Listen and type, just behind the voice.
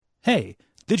Hey,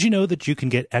 did you know that you can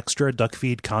get extra Duck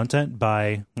Feed content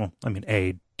by,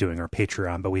 doing our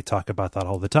Patreon, but we talk about that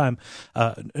all the time.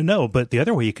 No, but the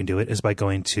other way you can do it is by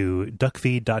going to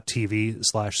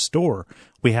duckfeed.tv/store.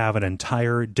 We have an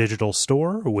entire digital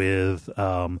store with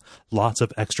lots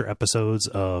of extra episodes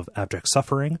of Abject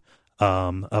Suffering,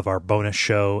 of our bonus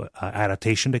show,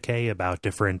 Adaptation Decay, about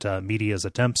different media's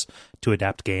attempts to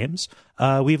adapt games.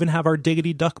 We even have our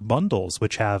Diggity Duck bundles,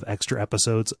 which have extra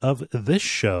episodes of this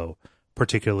show,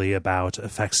 particularly about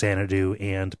Faxanadu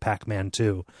and Pac-Man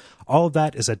 2. All of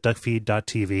that is at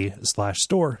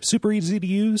duckfeed.tv/store. Super easy to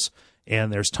use,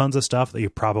 and there's tons of stuff that you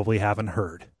probably haven't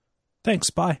heard.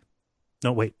 Thanks, bye.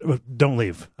 No, wait, don't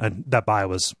leave. That bye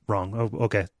was wrong. Oh,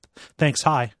 okay. Thanks,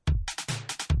 hi.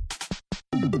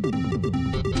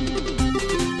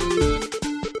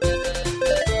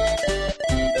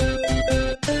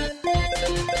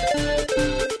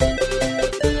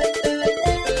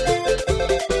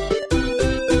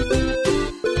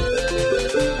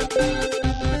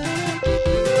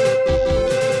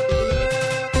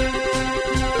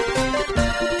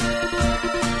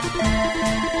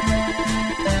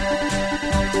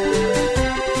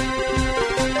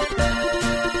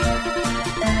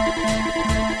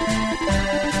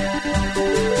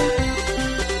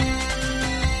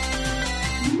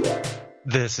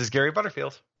 This is Gary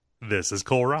Butterfield. This is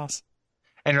Cole Ross.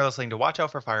 And you're listening to Watch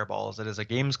Out for Fireballs. It is a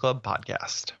Games Club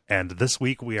podcast. And this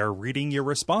week we are reading your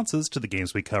responses to the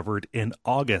games we covered in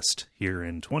August here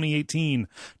in 2018,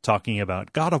 talking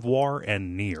about God of War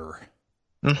and NieR.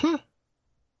 Mm-hmm.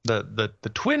 The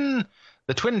twin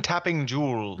tapping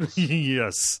jewels.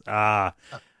 Yes. We're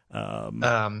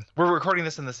recording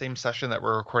this in the same session that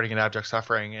we're recording in Abject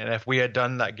Suffering, and if we had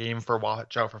done that game for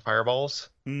Watch Out for Fireballs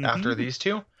after these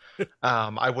two,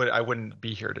 I wouldn't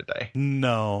be here today.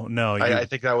 No. I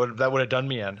think that would have done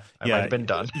me in. I might have been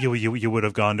done. You would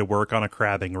have gone to work on a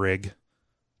crabbing rig.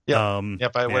 Yeah.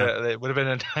 It would have been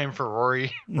a time for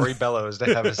Rory Bellows to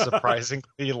have a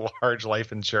surprisingly large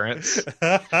life insurance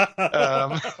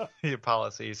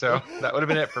policy. So that would have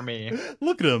been it for me.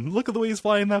 Look at him. Look at the way he's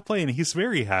flying that plane. He's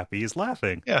very happy. He's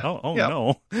laughing. Yeah.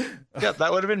 No. Yeah,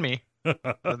 that would have been me.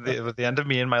 With the end of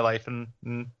me in my life and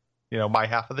my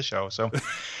half of the show. So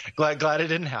glad it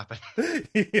didn't happen.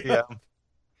 Yeah.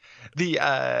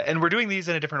 And we're doing these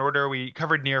in a different order. We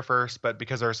covered NieR first, but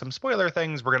because there are some spoiler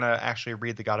things, we're going to actually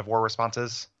read the God of War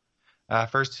responses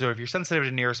first. So if you're sensitive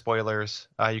to NieR spoilers,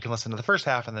 you can listen to the first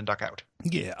half and then duck out.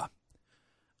 Yeah.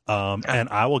 And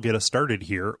I will get us started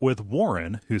here with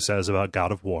Warren, who says about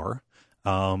God of War.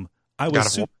 What's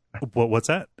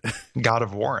that? God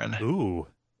of Warren. Ooh.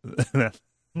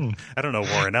 I don't know,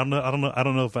 Warren. I don't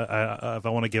know if I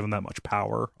want to give him that much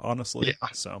power, honestly. Yeah,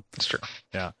 so that's true.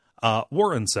 Yeah.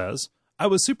 Warren says, I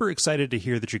was super excited to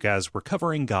hear that you guys were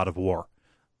covering God of War.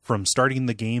 From starting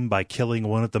the game by killing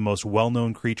one of the most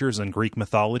well-known creatures in Greek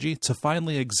mythology to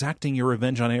finally exacting your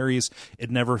revenge on Ares, it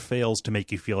never fails to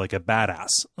make you feel like a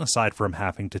badass, aside from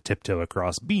having to tiptoe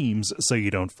across beams so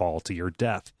you don't fall to your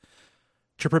death.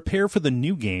 To prepare for the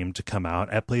new game to come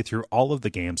out, I played through all of the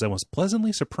games and was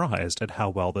pleasantly surprised at how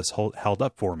well this held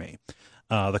up for me.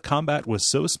 The combat was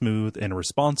so smooth and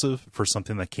responsive for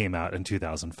something that came out in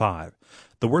 2005.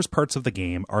 The worst parts of the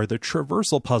game are the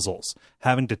traversal puzzles.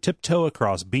 Having to tiptoe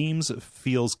across beams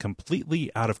feels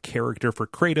completely out of character for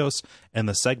Kratos, and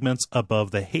the segments above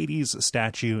the Hades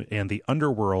statue and the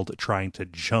underworld trying to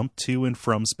jump to and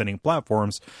from spinning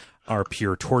platforms are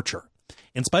pure torture.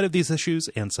 In spite of these issues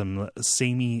and some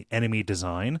samey enemy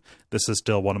design, this is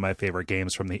still one of my favorite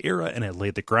games from the era, and it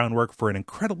laid the groundwork for an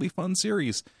incredibly fun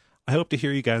series. I hope to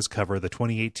hear you guys cover the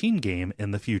 2018 game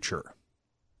in the future.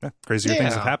 Crazier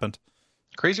things have happened.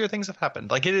 Crazier things have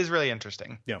happened. Like, it is really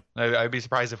interesting. Yeah. I'd be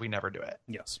surprised if we never do it.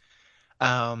 Yes.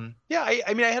 I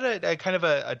had a kind of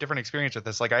a different experience with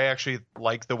this. Like, I actually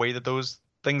like the way that those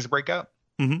things break up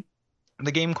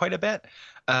the game quite a bit.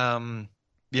 And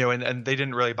they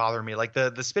didn't really bother me. Like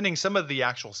the spinning, some of the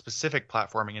actual specific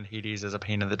platforming in Hades is a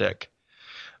pain in the dick.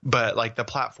 But like the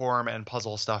platform and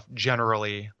puzzle stuff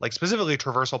generally, like specifically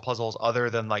traversal puzzles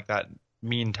other than like that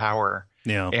mean tower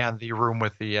and the room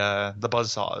with the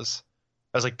buzzsaws,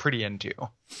 I was like pretty into.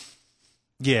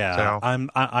 Yeah, so,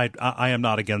 I am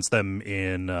not against them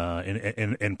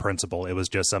in principle. It was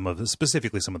just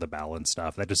specifically some of the balance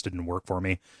stuff that just didn't work for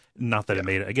me. Not that it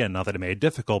made it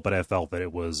difficult, but I felt that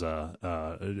it was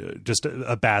just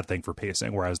a bad thing for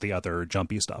pacing, whereas the other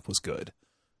jumpy stuff was good.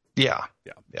 Yeah.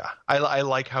 I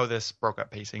like how this broke up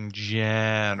pacing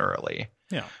generally.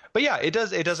 Yeah, but yeah, it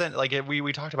doesn't like it.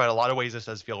 We talked about a lot of ways this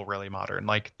does feel really modern,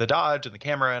 like the dodge and the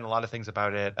camera and a lot of things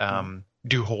about it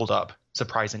do hold up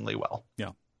surprisingly well. Yeah.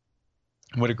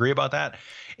 would agree about that.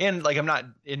 And like, I'm not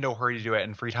in no hurry to do it,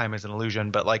 and free time is an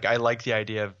illusion, but like, I like the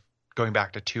idea of going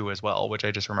back to 2 as well, which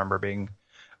I just remember being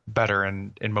better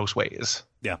in most ways.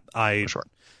 Yeah. Sure.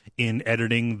 In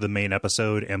editing the main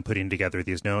episode and putting together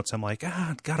these notes, I'm like,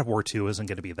 God of War 2 isn't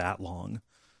going to be that long.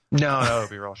 No, it'll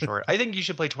be real short. I think you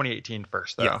should play 2018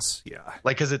 first, though. Yes. Yeah.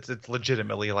 Like, cause it's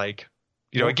legitimately like,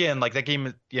 you know, again, like that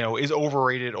game, you know, is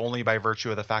overrated only by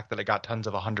virtue of the fact that it got tons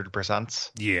of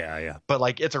 100%. Yeah, yeah. But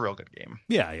like, it's a real good game.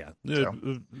 Yeah, yeah. So.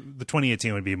 The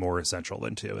 2018 would be more essential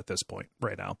than 2 at this point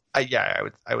right now. I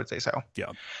would say so.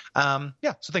 Yeah.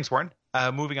 Yeah. So thanks, Warren.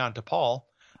 Moving on to Paul.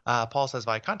 Paul says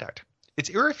via contact. It's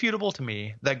irrefutable to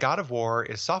me that God of War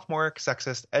is sophomoric,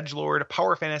 sexist, edgelord,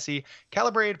 power fantasy,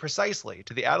 calibrated precisely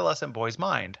to the adolescent boy's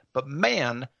mind. But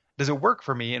man, does it work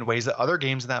for me in ways that other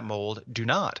games in that mold do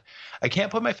not. I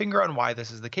can't put my finger on why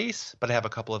this is the case, but I have a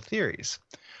couple of theories.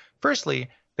 Firstly,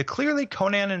 the clearly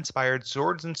Conan-inspired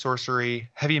swords and sorcery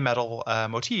heavy metal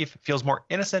motif feels more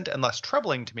innocent and less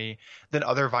troubling to me than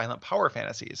other violent power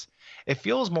fantasies. It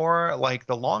feels more like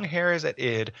the long hairs at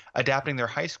id adapting their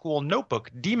high school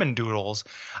notebook demon doodles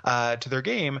to their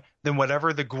game than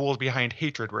whatever the ghouls behind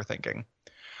hatred were thinking.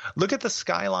 Look at the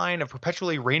skyline of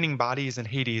perpetually raining bodies in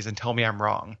Hades and tell me I'm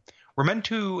wrong. We're meant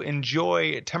to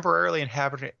enjoy temporarily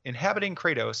inhabiting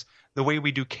Kratos the way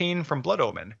we do Cain from Blood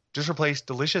Omen. Just replace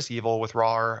delicious evil with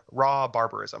raw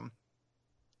barbarism.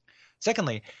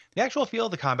 Secondly, the actual feel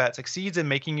of the combat succeeds in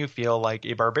making you feel like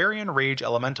a barbarian rage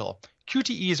elemental.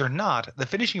 QTEs or not, the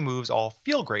finishing moves all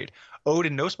feel great, owed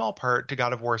in no small part to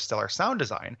God of War's stellar sound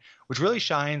design, which really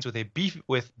shines with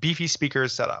beefy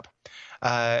speakers setup.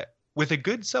 With a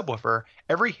good subwoofer,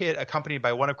 every hit accompanied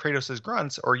by one of Kratos'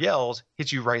 grunts or yells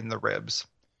hits you right in the ribs.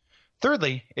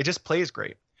 Thirdly, it just plays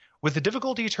great. With the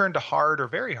difficulty turned to hard or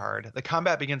very hard, the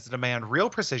combat begins to demand real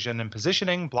precision in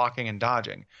positioning, blocking, and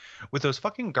dodging. With those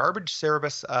fucking garbage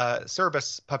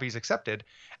Cerberus puppies accepted,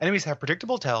 enemies have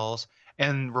predictable tells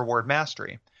and reward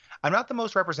mastery. I'm not the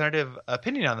most representative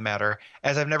opinion on the matter,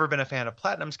 as I've never been a fan of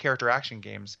Platinum's character action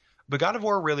games, but God of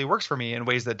War really works for me in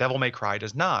ways that Devil May Cry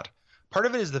does not. Part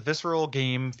of it is the visceral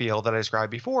game feel that I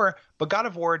described before, but God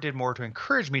of War did more to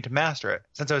encourage me to master it,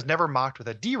 since I was never mocked with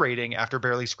a D rating after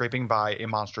barely scraping by a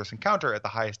monstrous encounter at the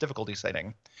highest difficulty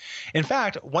setting. In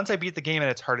fact, once I beat the game at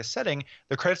its hardest setting,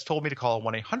 the credits told me to call a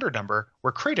 1-800 number,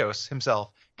 where Kratos himself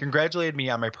congratulated me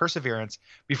on my perseverance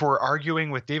before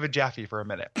arguing with David Jaffe for a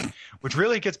minute, which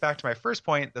really gets back to my first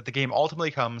point that the game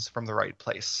ultimately comes from the right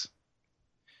place.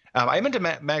 I meant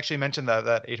to actually mention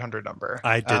that 800 number.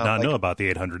 I did not know about the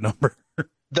 800 number.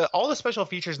 All the special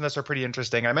features in this are pretty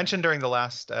interesting. I mentioned during the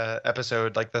last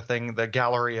episode, like the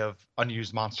gallery of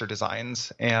unused monster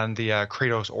designs and the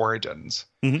Kratos origins.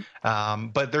 Mm-hmm.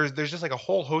 But there's just like a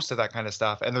whole host of that kind of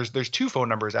stuff. And there's 2 phone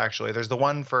numbers, actually. There's the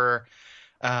one for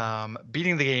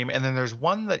beating the game. And then there's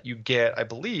one that you get, I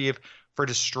believe, for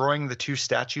destroying the 2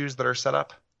 statues that are set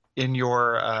up in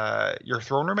your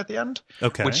throne room at the end.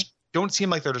 Okay. Which don't seem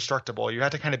like they're destructible. You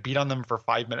have to kind of beat on them for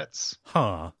 5 minutes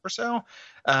or so.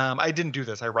 I didn't do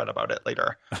this. I read about it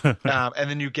later. And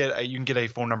then you can get a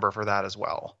phone number for that as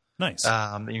well. Nice.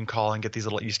 You can call and get these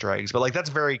little Easter eggs. But like that's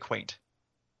very quaint,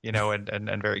 you know,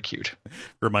 and very cute.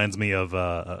 Reminds me of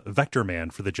Vector Man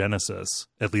for the Genesis,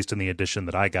 at least in the edition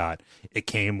that I got. It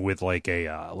came with like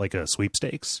a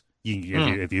sweepstakes.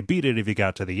 If you beat it, if you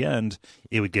got to the end,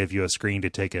 it would give you a screen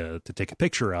to take a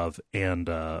picture of and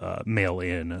mail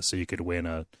in, so you could win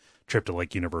a trip to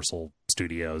like Universal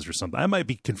Studios or something. I might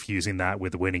be confusing that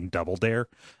with winning Double Dare.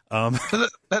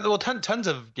 Tons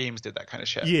of games did that kind of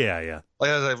shit. Yeah. Like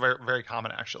that's like very, very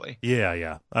common, actually.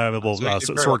 Yeah.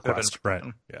 Sword Quest, right?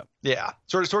 Yeah.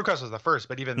 Sword Quest was the first,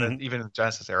 but even in the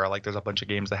Genesis era, like there's a bunch of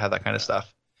games that had that kind of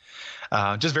stuff.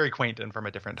 Just very quaint and from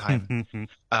a different time.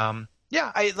 Yeah,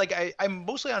 I'm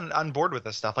mostly on board with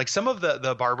this stuff. Like some of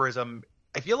the barbarism,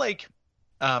 I feel like,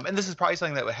 and this is probably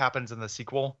something that happens in the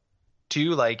sequel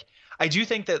too. Like I do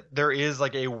think that there is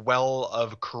like a well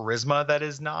of charisma that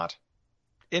is not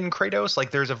in Kratos.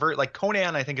 Like there's like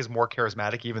Conan, I think, is more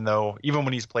charismatic, even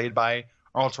when he's played by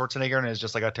Arnold Schwarzenegger and is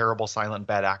just like a terrible silent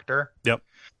bad actor. Yep.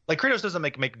 Like Kratos doesn't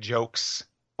make jokes.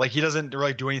 Like he doesn't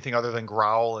really do anything other than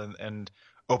growl and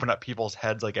open up people's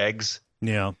heads like eggs.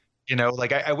 Yeah. You know,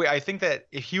 like I think that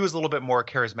if he was a little bit more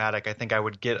charismatic, I think I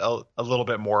would get a little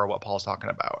bit more of what Paul's talking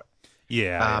about.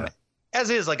 Yeah. As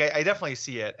is, like I definitely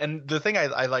see it. And the thing I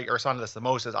like or saw this the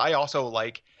most is I also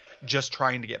like just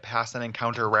trying to get past an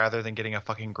encounter rather than getting a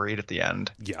fucking grade at the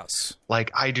end. Yes.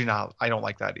 Like I don't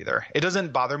like that either. It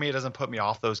doesn't bother me. It doesn't put me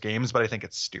off those games, but I think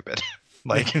it's stupid.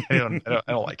 Like I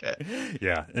don't like it.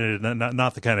 Yeah,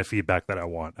 not the kind of feedback that I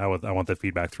want. I want the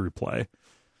feedback through play.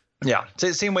 Yeah, it's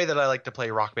the same way that I like to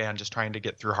play Rock Band, just trying to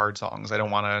get through hard songs. I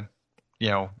don't want to,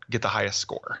 get the highest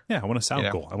score. Yeah, I want to sound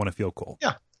cool. I want to feel cool.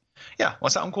 Yeah. Yeah, I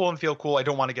want to sound cool and feel cool. I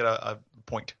don't want to get a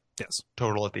point. Yes.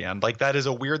 Total at the end. Like, that is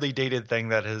a weirdly dated thing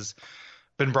that has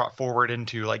been brought forward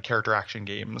into like character action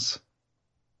games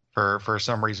for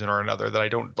some reason or another that I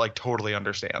don't like totally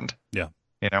understand. Yeah.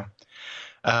 Yeah.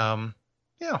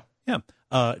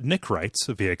 Nick writes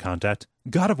via contact,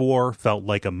 God of War felt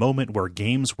like a moment where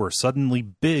games were suddenly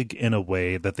big in a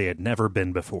way that they had never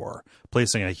been before.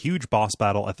 Placing a huge boss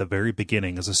battle at the very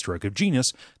beginning is a stroke of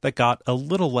genius that got a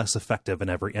little less effective in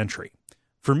every entry.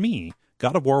 For me,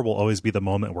 God of War will always be the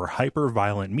moment where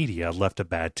hyper-violent media left a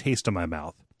bad taste in my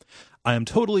mouth. I am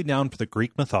totally down for the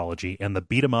Greek mythology and the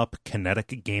beat-em-up kinetic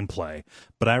gameplay,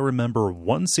 but I remember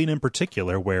one scene in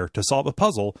particular where, to solve a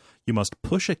puzzle, you must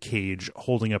push a cage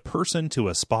holding a person to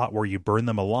a spot where you burn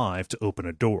them alive to open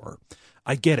a door.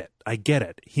 I get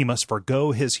it. He must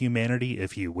forgo his humanity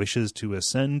if he wishes to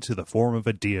ascend to the form of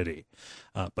a deity.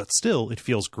 But still, it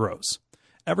feels gross.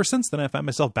 Ever since then, I find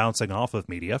myself bouncing off of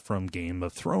media from Game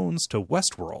of Thrones to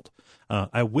Westworld.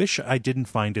 I wish I didn't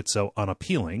find it so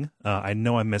unappealing. I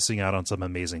know I'm missing out on some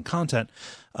amazing content,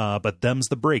 but them's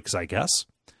the breaks, I guess.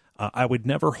 I would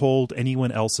never hold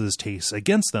anyone else's tastes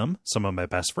against them. Some of my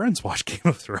best friends watch Game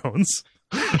of Thrones.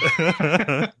 It's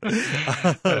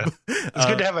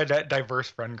good to have a diverse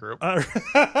friend group.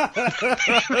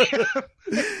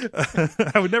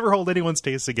 I would never hold anyone's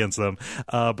tastes against them,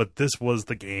 but this was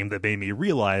the game that made me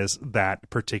realize that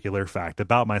particular fact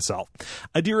about myself.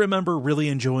 I do remember really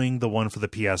enjoying the one for the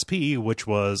PSP, which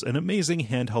was an amazing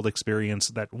handheld experience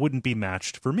that wouldn't be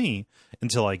matched for me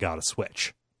until I got a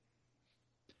Switch.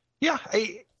 Yeah,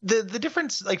 the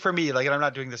difference, like for me, like, and I'm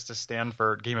not doing this to stand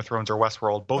for Game of Thrones or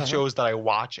Westworld, both shows that I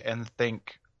watch and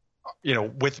think,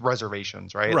 with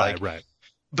reservations, right? Right.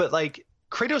 But like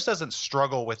Kratos doesn't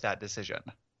struggle with that decision.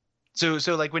 So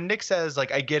like when Nick says,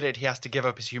 like, I get it, he has to give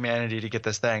up his humanity to get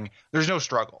this thing, there's no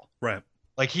struggle. Right.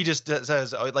 Like, he just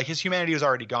says, like, his humanity is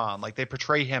already gone. Like, they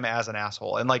portray him as an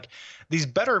asshole. And like these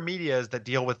better medias that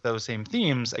deal with those same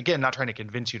themes, again, not trying to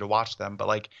convince you to watch them, but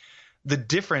like the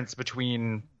difference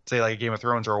between, say, like a Game of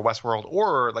Thrones or a Westworld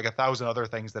or like 1,000 other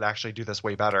things that actually do this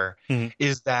way better,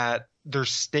 is that there's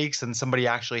stakes and somebody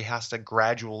actually has to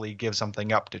gradually give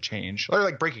something up to change. Or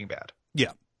like Breaking Bad.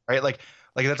 Yeah. Right? Like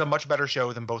that's a much better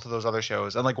show than both of those other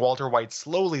shows. And like Walter White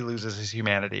slowly loses his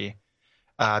humanity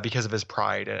because of his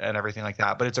pride and everything like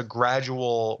that. But it's a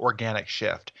gradual, organic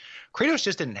shift. Kratos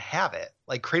just didn't have it.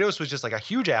 Like, Kratos was just like a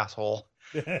huge asshole.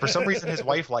 For some reason, his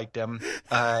wife liked him.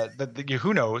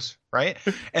 Who knows, right?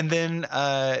 And then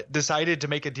decided to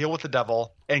make a deal with the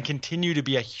devil and continue to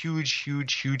be a huge,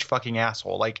 huge, huge fucking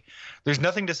asshole. Like, there's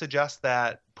nothing to suggest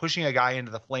that pushing a guy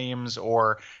into the flames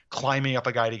or climbing up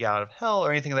a guy to get out of hell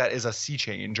or anything like that is a sea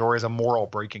change or is a moral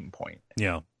breaking point.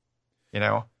 Yeah.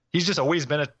 He's just always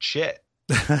been a shit.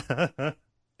 And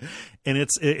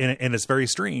it's very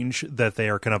strange that they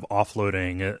are kind of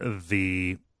offloading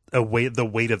the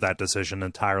weight of that decision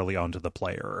entirely onto the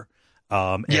player.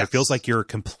 And yes. It feels like you're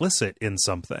complicit in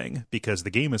something because the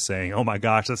game is saying, oh my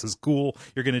gosh, this is cool.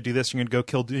 You're going to do this. You're going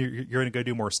to you're going to go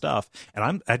do more stuff.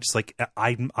 And I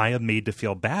am made to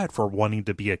feel bad for wanting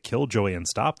to be a killjoy and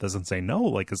stop this and say, no,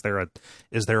 like, is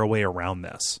there a way around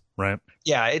this? Right.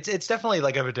 Yeah. It's definitely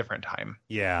like of a different time.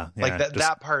 Yeah. Like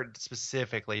that part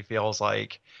specifically feels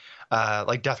like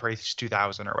Death Race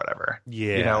 2000 or whatever.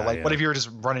 Yeah. What if you were just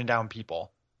running down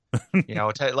people? In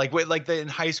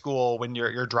high school when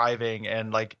you're driving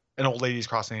and like an old lady's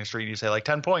crossing the street and you say like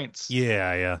 10 points.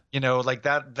 Yeah. Like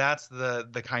that's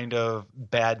the kind of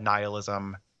bad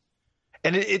nihilism.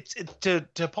 And it's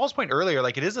to Paul's point earlier,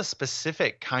 like, it is a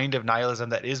specific kind of nihilism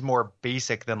that is more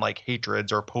basic than like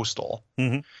Hatreds or Postal.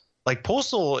 Mm-hmm. Like,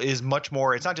 Postal is much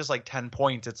more, it's not just like 10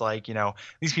 points. It's like,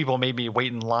 these people made me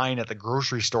wait in line at the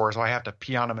grocery store, so I have to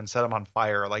pee on them and set them on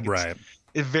fire. Like,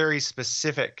 it's very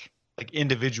specific, like,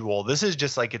 individual. This is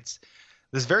just like, it's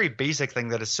this very basic thing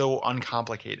that is so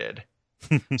uncomplicated.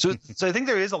 so I think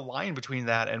there is a line between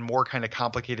that and more kind of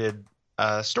complicated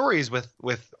stories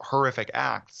with horrific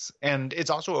acts. And it's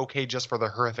also okay just for the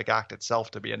horrific act itself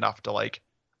to be enough to like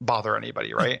bother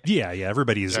anybody, right? Yeah.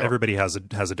 Everybody has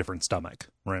a different stomach,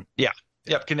 right? Yeah.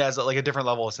 Yep. Can has like a different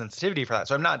level of sensitivity for that.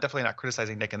 So I'm definitely not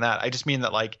criticizing Nick in that. I just mean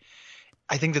that, like,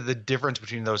 I think that the difference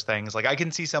between those things, like, I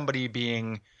can see somebody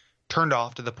being turned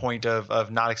off to the point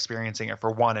of not experiencing it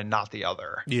for one and not the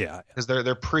other. Yeah. Because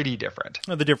they're pretty different.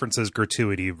 The difference is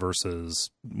gratuity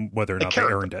versus whether or not they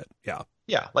earned it. Yeah.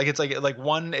 Yeah. Like, it's like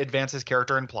one advances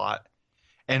character and plot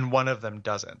and one of them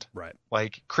doesn't. Right.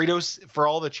 Like, Kratos, for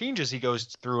all the changes he goes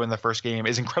through in the first game,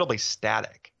 is incredibly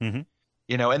static. Mm-hmm.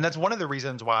 You know, and that's one of the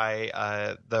reasons why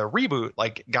the reboot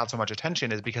like got so much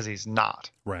attention, is because he's not.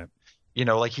 Right. You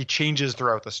know, like he changes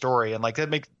throughout the story, and like that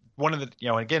makes one of the, you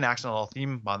know, again, Accidental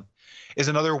Theme Month is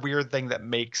another weird thing that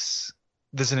makes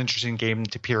this an interesting game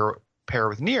to pair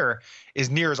with NieR. Is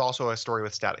NieR is also a story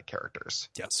with static characters.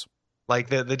 Yes. Like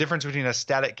the difference between a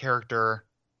static character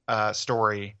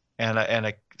story and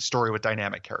a story with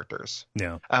dynamic characters.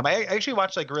 Yeah. I actually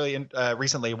watched like really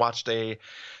recently watched a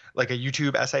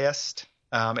YouTube essayist.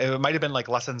 It might have been like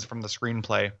Lessons from the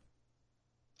Screenplay,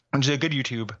 which is a good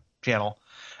YouTube channel.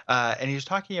 And he was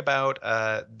talking about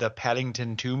the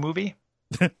Paddington 2 movie.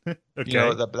 Okay. You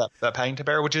know, the Paddington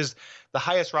Bear, which is the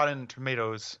highest Rotten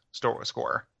Tomatoes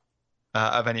score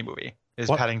of any movie, is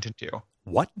What? Paddington 2.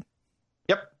 What?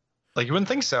 Yep. Like you wouldn't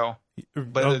think so,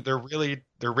 but they're really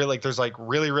like there's like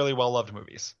really, really well loved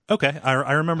movies. Okay.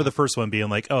 I remember the first one being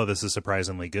like, oh, this is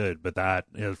surprisingly good, but that,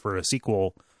 you know, for a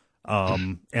sequel,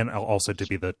 and also to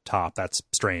be the top, that's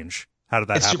strange. How did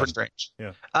that happen? It's super strange.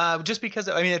 Yeah. Just because,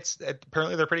 I mean,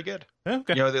 apparently they're pretty good.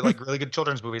 Okay. You know, they're like really good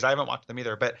children's movies. I haven't watched them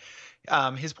either, but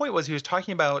his point was he was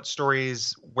talking about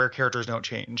stories where characters don't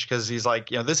change, because he's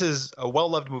like, you know, this is a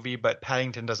well-loved movie, but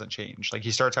Paddington doesn't change. Like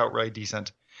he starts out really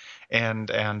decent and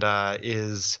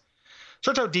starts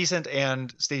out decent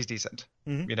and stays decent,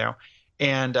 you know?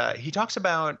 And he talks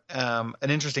about an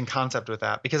interesting concept with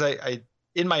that, because I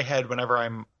in my head,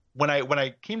 when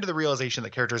I came to the realization that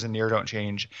characters in NieR don't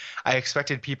change, I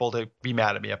expected people to be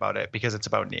mad at me about it because it's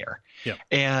about NieR. Yeah.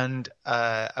 And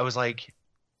I was like,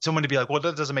 someone to be like, well,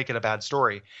 that doesn't make it a bad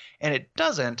story. And it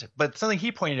doesn't. But something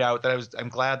he pointed out that I'm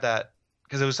glad that,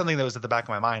 because it was something that was at the back of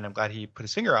my mind, I'm glad he put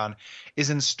his finger on, is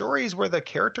in stories where the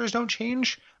characters don't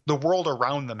change, the world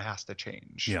around them has to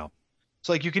change. Yeah.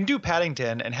 So like you can do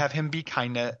Paddington and have him be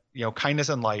kindness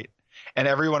and light, and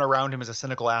everyone around him is a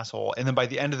cynical asshole. And then by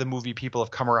the end of the movie, people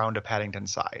have come around to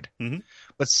Paddington's side. Mm-hmm.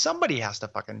 But somebody has to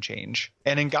fucking change.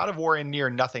 And in God of War and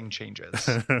NieR, nothing changes.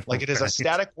 Like it is a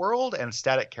static world and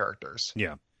static characters.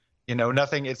 Yeah. You know,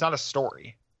 nothing. It's not a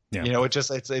story. Yeah. You know,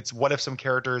 it's what if some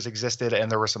characters existed and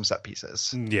there were some set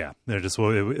pieces. Yeah. They're just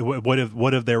what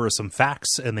if there were some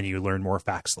facts and then you learn more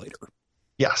facts later.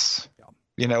 Yes. Yeah.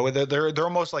 You know, they're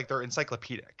almost like they're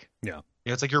encyclopedic. Yeah. You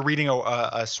know, it's like you're reading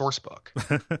a source book.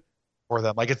 For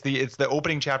them, like it's the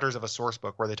opening chapters of a source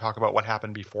book where they talk about what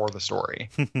happened before the story.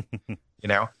 You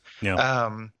know. Yeah.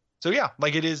 So yeah,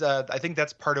 like it is. I think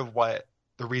that's part of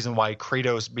the reason why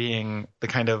Kratos, being the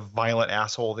kind of violent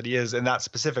asshole that he is in that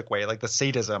specific way, like the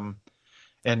sadism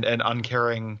and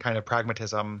uncaring kind of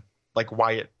pragmatism, like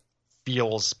why it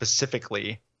feels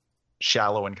specifically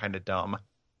shallow and kind of dumb.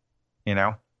 You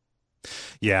know.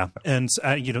 Yeah. And,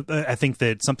 you know, I think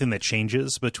that something that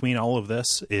changes between all of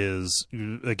this is,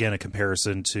 again, a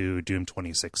comparison to Doom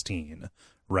 2016,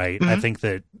 right? Mm-hmm. I think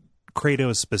that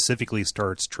Kratos specifically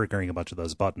starts triggering a bunch of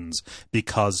those buttons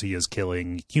because he is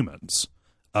killing humans.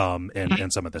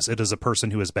 And some of this, it is a person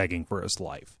who is begging for his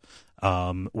life.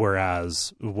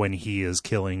 Whereas when he is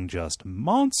killing just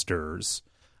monsters,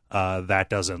 that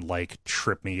doesn't like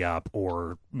trip me up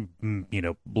or, you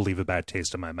know, leave a bad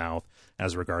taste in my mouth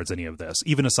as regards any of this,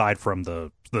 even aside from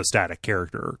the static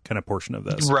character kind of portion of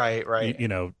this. Right. You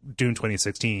know, Doom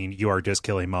 2016, you are just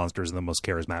killing monsters in the most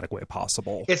charismatic way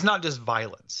possible. It's not just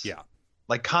violence. Yeah.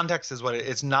 Like context is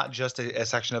it's not just a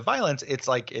section of violence. It's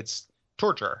like, it's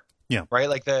torture. Yeah. Right.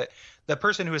 Like the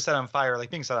person who is set on fire, like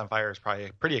being set on fire is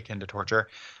probably pretty akin to torture.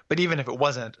 But even if it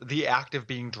wasn't, the act of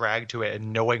being dragged to it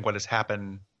and knowing what was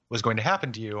going to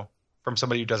happen to you from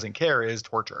somebody who doesn't care is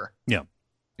torture. Yeah.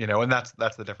 You know, and that's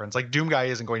the difference. Like Doom guy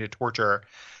isn't going to torture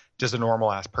just a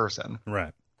normal ass person.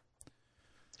 Right.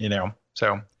 You know,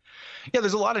 so yeah,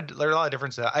 there's a lot of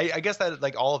differences. I guess that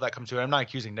like all of that comes to it. I'm not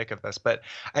accusing Nick of this, but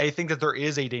I think that there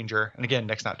is a danger, and again,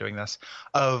 Nick's not doing this,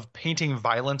 of painting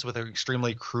violence with an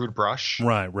extremely crude brush.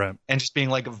 Right. And just being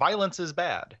like, violence is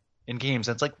bad in games.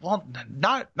 And it's like, well,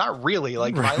 not really.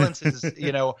 Like violence is,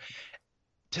 you know,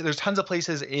 there's tons of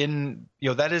places in, you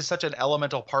know, that is such an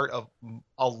elemental part of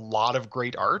a lot of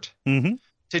great art. Mm-hmm.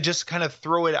 To just kind of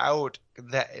throw it out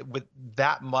that with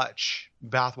that much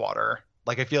bathwater,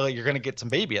 like I feel like you're going to get some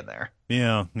baby in there.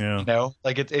 Yeah. You know,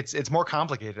 like it's more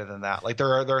complicated than that. Like there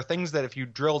are things that if you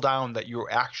drill down that you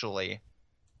actually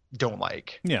don't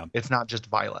like. Yeah. It's not just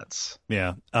violence.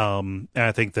 Yeah. And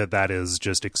I think that is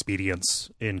just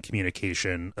expedience in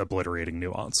communication obliterating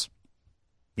nuance.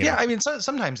 You know? I mean,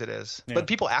 sometimes it is, but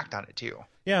people act on it too.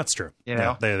 Yeah, it's true. You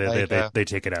know, they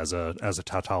take it as a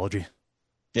tautology.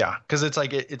 Yeah, because it's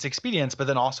like it's expedience, but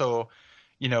then also,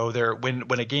 you know,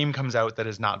 when a game comes out that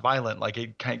is not violent, like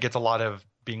it kind of gets a lot of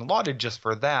being lauded just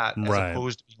for that, as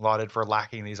opposed to being lauded for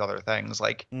lacking these other things.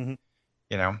 Like, you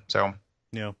know, so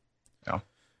yeah.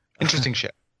 Interesting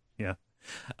shit. Yeah.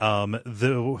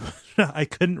 Though I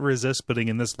couldn't resist putting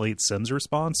in this late Sims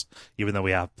response, even though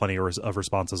we have plenty of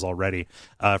responses already.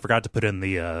 I forgot to put in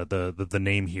the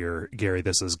name here, Gary.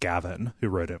 This is Gavin who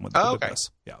wrote in with this.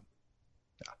 Yeah.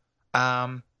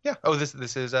 Yeah. Oh, this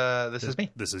is me.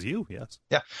 This is you. Yes.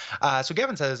 Yeah. So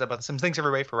Gavin says about the Sims. Thanks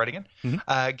everybody for writing in.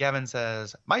 Mm-hmm. Gavin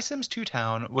says, my Sims 2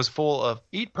 town was full of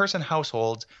 8-person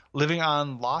households living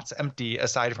on lots empty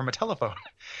aside from a telephone.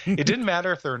 It didn't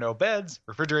matter if there were no beds,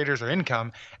 refrigerators, or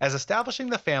income, as establishing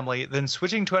the family, then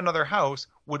switching to another house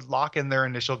would lock in their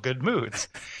initial good moods.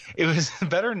 It was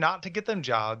better not to get them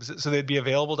jobs so they'd be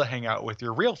available to hang out with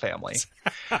your real family.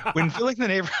 When filling the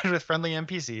neighborhood with friendly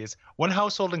NPCs, one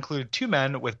household included 2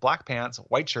 men with black pants,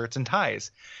 white shirts, and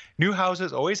ties. New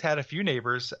houses always had a few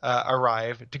neighbors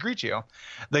arrive to greet you.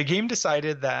 The game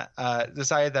decided that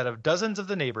of dozens of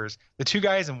the neighbors, the 2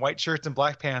 guys in white shirts and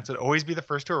black pants would always be the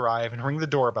first to arrive and ring the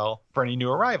doorbell for any new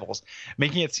arrivals,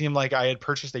 making it seem like I had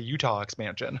purchased a Utah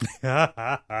expansion.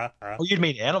 Oh, you'd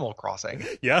made Animal Crossing.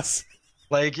 Yes.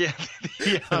 Like,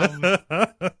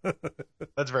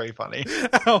 that's very funny.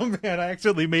 Oh man, I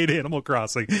actually made Animal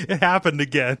Crossing. It happened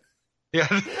again. Yeah.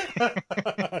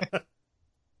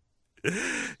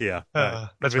 Yeah.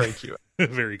 That's very cute.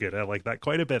 Very good. I like that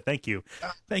quite a bit. Thank you.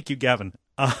 Thank you, Gavin.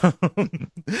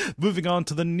 Moving on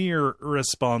to the NieR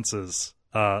responses.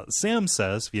 Sam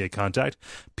says via contact,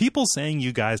 people saying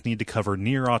you guys need to cover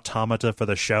NieR Automata for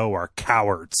the show are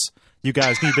cowards. You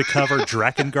guys need to cover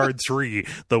Drakengard 3,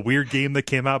 the weird game that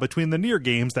came out between the NieR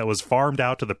games that was farmed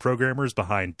out to the programmers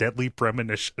behind Deadly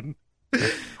Premonition.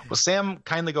 Well, Sam,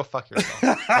 kindly go fuck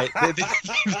yourself.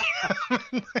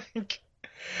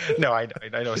 No, I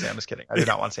know Sam is kidding. I do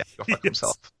not want Sam to go fuck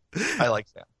himself. I like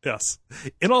Sam. Yes.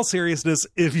 In all seriousness,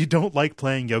 if you don't like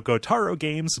playing Yoko Taro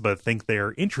games but think they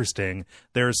are interesting,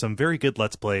 there are some very good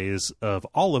Let's Plays of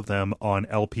all of them on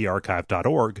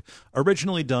lparchive.org,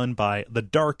 originally done by the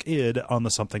Dark Id on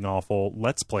the Something Awful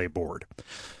Let's Play board.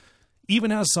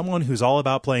 Even as someone who's all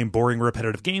about playing boring,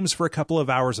 repetitive games for a couple of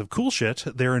hours of cool shit,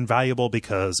 they're invaluable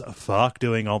because fuck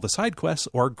doing all the side quests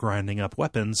or grinding up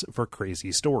weapons for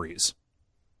crazy stories.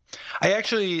 I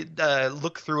actually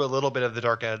looked through a little bit of the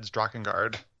Dark Ed's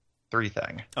Drakengard 3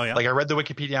 thing. Oh, yeah? Like, I read the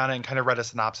Wikipedia on it and kind of read a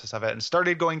synopsis of it and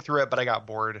started going through it, but I got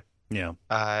bored. Yeah.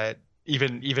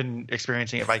 Even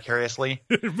experiencing it vicariously.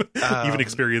 Even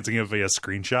experiencing it via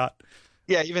screenshot?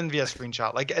 Yeah, even via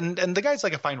screenshot. Like, and the guy's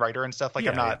like a fine writer and stuff. Like,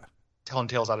 I'm not telling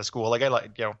tales out of school. Like, I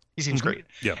like, he seems great.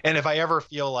 Yeah. And if I ever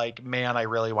feel like, man, I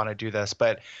really want to do this,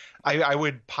 but I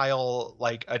would pile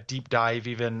like a deep dive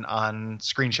even on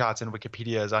screenshots and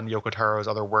Wikipedias on Yoko Taro's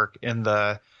other work in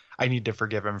the I need to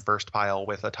forgive him first pile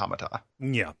with Automata.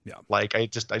 Yeah. Like, I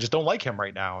just don't like him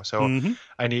right now. So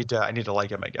I need to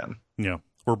like him again. Yeah.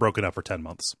 We're broken up for 10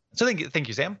 months. So thank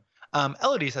you, Sam.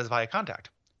 Elodie says via contact,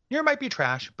 NieR might be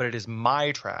trash, but it is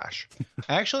my trash.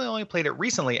 I actually only played it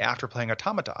recently after playing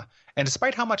Automata, and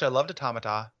despite how much I loved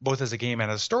Automata, both as a game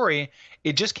and as a story,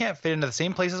 it just can't fit into the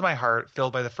same place as my heart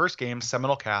filled by the first game's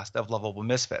seminal cast of lovable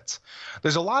misfits.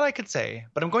 There's a lot I could say,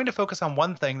 but I'm going to focus on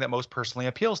one thing that most personally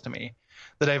appeals to me,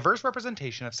 the diverse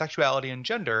representation of sexuality and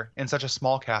gender in such a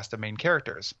small cast of main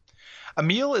characters.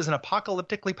 Emil is an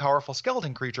apocalyptically powerful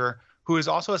skeleton creature who is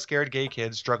also a scared gay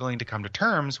kid struggling to come to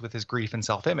terms with his grief and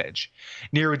self-image.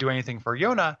 NieR would do anything for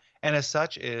Yona, and as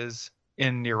such is,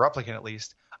 in NieR Replicant at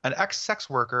least, an ex-sex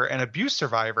worker and abuse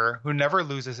survivor who never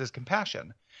loses his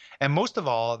compassion. And most of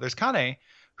all, there's Kane,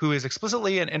 who is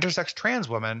explicitly an intersex trans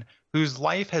woman whose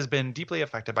life has been deeply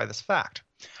affected by this fact.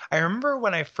 I remember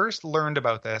when I first learned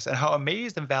about this and how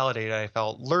amazed and validated I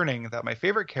felt learning that my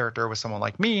favorite character was someone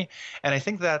like me, and I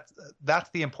think that's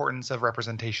the importance of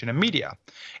representation in media.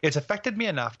 It's affected me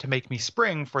enough to make me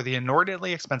spring for the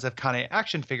inordinately expensive Kane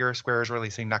action figure Square is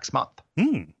releasing next month.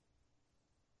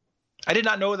 I did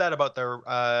not know that about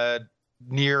the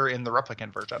NieR in the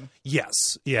Replicant version.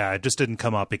 Yes. Yeah, it just didn't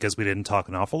come up because we didn't talk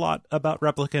an awful lot about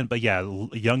Replicant, but yeah,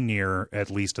 young NieR,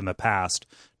 at least in the past,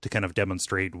 to kind of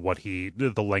demonstrate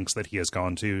the lengths that he has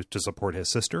gone to support his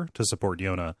sister, to support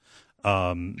Yona.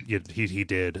 He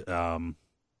did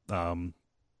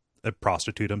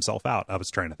prostitute himself out. I was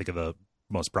trying to think of the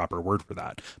most proper word for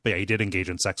that. But yeah, he did engage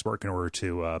in sex work in order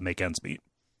to make ends meet.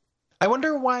 I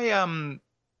wonder why,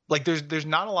 there's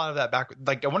not a lot of that back.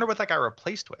 Like, I wonder what that got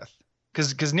replaced with.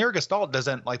 Because NieR Gestalt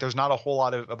doesn't, there's not a whole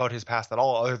lot about his past at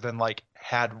all other than,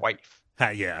 had wife.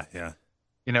 Yeah.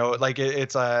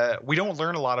 It's we don't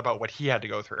learn a lot about what he had to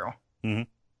go through. Mm-hmm.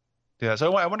 Yeah,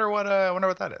 so I wonder what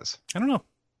that is. I don't know.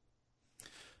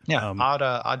 Yeah,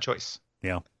 odd choice.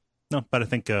 Yeah. No, but I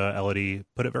think Elodie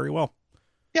put it very well.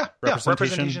 Yeah,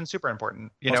 representation super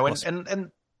important.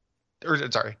 And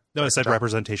or sorry. No, I said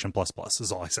representation plus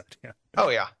is all I said. Yeah. Oh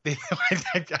yeah.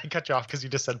 I cut you off because you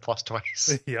just said plus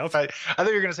twice. Yeah. I thought you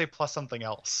were going to say plus something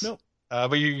else. Nope.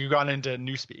 But you gone into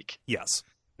newspeak. Yes.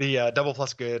 The double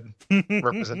plus good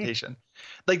representation.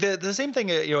 Like the same thing,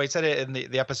 I said it in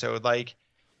the episode, like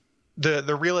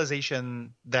the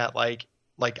realization that like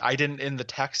I didn't, in the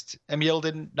text, Emil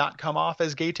did not come off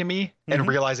as gay to me, and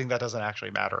realizing that doesn't actually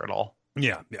matter at all.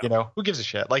 Yeah. Who gives a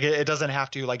shit? Like it doesn't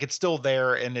have to, like, it's still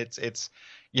there, and it's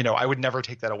I would never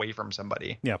take that away from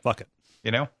somebody. Yeah, fuck it.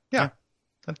 Yeah.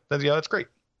 That's great.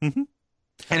 Mm-hmm.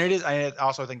 And it is. I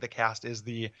also think the cast is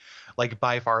the, like,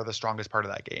 by far the strongest part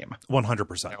of that game.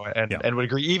 100%. And would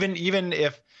agree. Even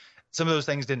if some of those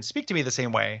things didn't speak to me the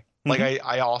same way, like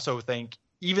I also think,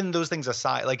 even those things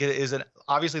aside, like,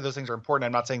 obviously those things are important.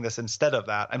 I'm not saying this instead of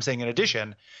that. I'm saying in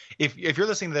addition, if you're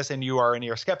listening to this and you are a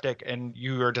NieR skeptic and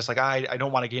you are just like, I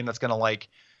don't want a game that's going to, like,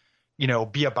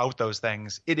 be about those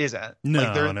things. It isn't. No,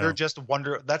 like they're just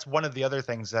that's one of the other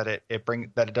things that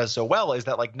it does so well, is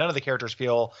that, like, none of the characters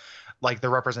feel like the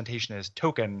representation is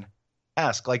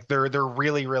token-esque. Like they're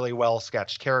really, really well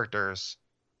sketched characters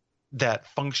that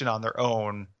function on their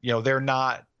own. They're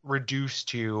not reduced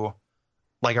to,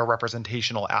 like, a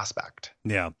representational aspect.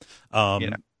 Yeah.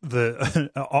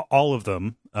 The all of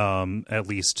them, at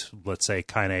least, let's say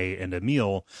Kaine and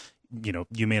Emil,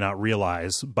 you may not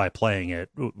realize by playing it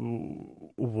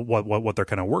what they're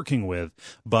kind of working with,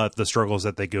 but the struggles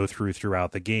that they go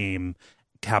throughout the game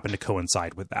happen to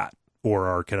coincide with that, or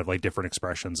are kind of like different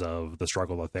expressions of the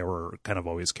struggle that they were kind of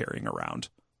always carrying around.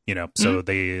 So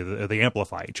they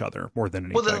amplify each other more than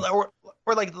anything. Well,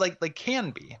 or like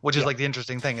can be, which is like the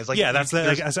interesting thing is, like, that's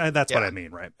what I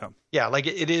mean, right? Yeah, like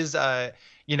it is. So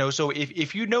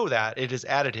if you know that, it is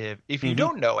additive. If you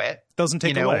don't know it, doesn't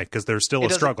take away, because there's still a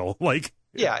struggle. Like,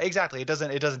 yeah, exactly. It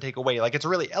doesn't take away. Like, it's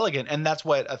really elegant, and that's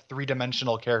what a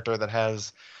 3-dimensional character that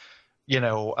has,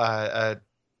 an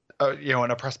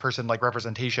oppressed person, like,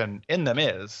 representation in them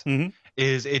is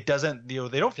it doesn't,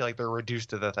 they don't feel like they're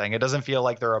reduced to the thing. It doesn't feel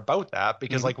like they're about that,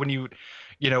 because like when you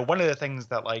one of the things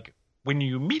that, like, when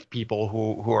you meet people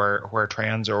who are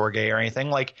trans or gay or anything,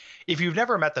 like, if you've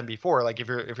never met them before, like, if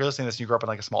you're listening to this and you grew up in,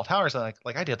 like, a small town or something,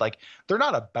 like I did, like, they're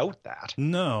not about that.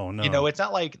 No. It's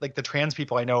not like the trans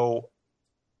people I know,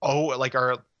 like,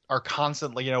 are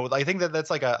constantly, I think that's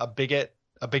like a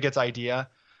bigot's idea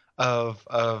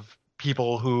of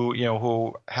people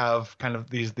who have kind of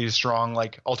these strong,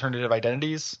 like, alternative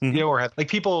identities, or have, like,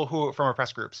 people who from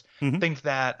oppressed groups think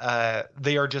that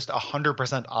they are just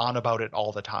 100% on about it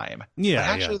all the time. Yeah, but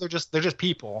actually they're just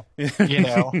people.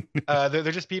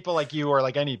 They're just people like you or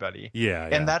like anybody. Yeah.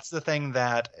 And that's the thing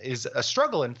that is a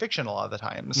struggle in fiction a lot of the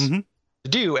times to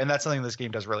do, and that's something this game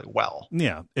does really well.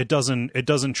 Yeah, it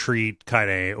doesn't treat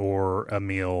Kaine or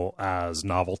Emil as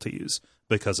novelties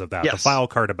because of that. Yes. The file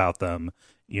card about them,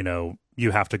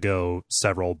 you have to go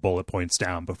several bullet points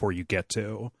down before you get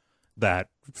to that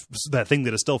thing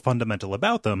that is still fundamental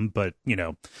about them. But,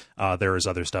 there is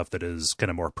other stuff that is kind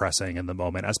of more pressing in the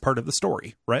moment as part of the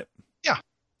story, right? Yeah.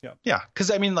 Because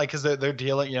they're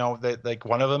dealing, that, like,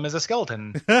 one of them is a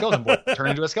skeleton boy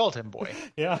turned into a skeleton boy.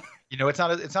 Yeah. It's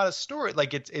not a story.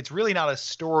 Like, it's really not a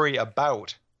story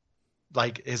about,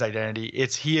 like, his identity.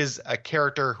 He is a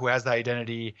character who has the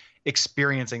identity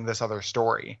experiencing this other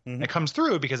story. And it comes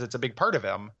through because it's a big part of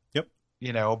him. Yep.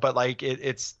 But, like,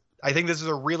 I think this is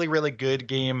a really, really good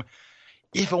game,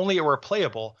 if only it were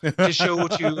playable, to show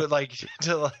to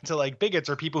like bigots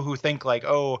or people who think, like,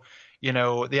 the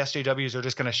SJWs are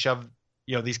just going to shove,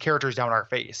 these characters down our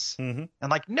face. And,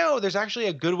 like, no, there's actually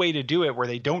a good way to do it where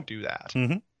they don't do that.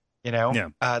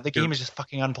 The game is just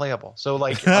fucking unplayable. So,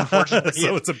 like, unfortunately,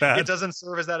 so it doesn't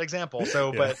serve as that example.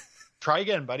 So, but try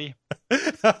again, buddy.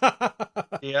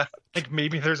 Yeah, like,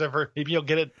 maybe you'll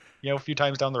get it, a few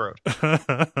times down the road.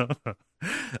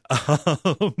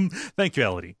 Thank you,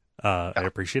 Elodie. I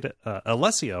appreciate it.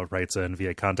 Alessio writes in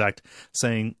via contact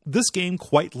saying, this game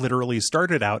quite literally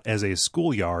started out as a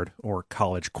schoolyard or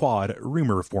college quad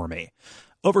rumor for me.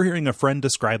 Overhearing a friend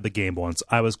describe the game once,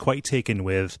 I was quite taken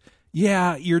with,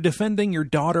 yeah, you're defending your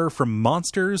daughter from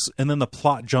monsters, and then the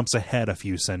plot jumps ahead a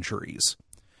few centuries.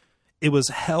 It was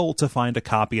hell to find a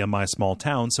copy in my small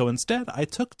town, so instead I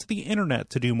took to the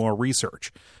internet to do more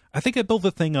research. I think I built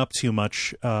the thing up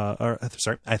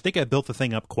I think I built the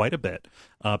thing up quite a bit,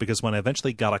 because when I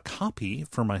eventually got a copy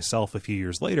for myself a few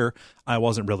years later, I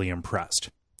wasn't really impressed.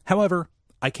 However,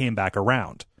 I came back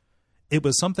around. It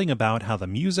was something about how the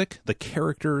music, the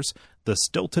characters, the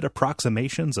stilted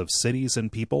approximations of cities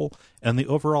and people, and the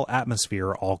overall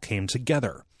atmosphere all came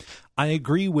together. I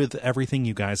agree with everything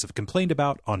you guys have complained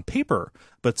about on paper,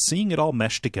 but seeing it all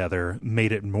mesh together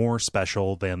made it more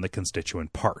special than the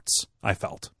constituent parts, I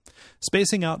felt.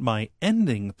 Spacing out my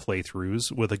ending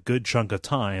playthroughs with a good chunk of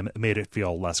time made it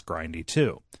feel less grindy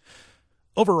too.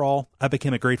 Overall, I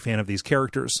became a great fan of these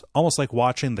characters, almost like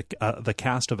watching the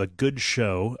cast of a good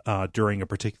show during a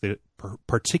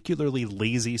particularly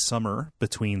lazy summer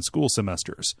between school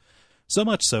semesters. So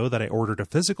much so that I ordered a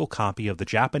physical copy of the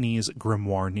Japanese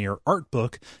grimoire NieR art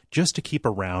book just to keep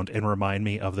around and remind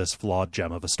me of this flawed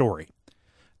gem of a story.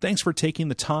 Thanks for taking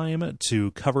the time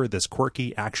to cover this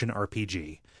quirky action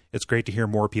RPG. It's great to hear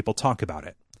more people talk about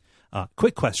it.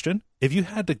 Quick question. If you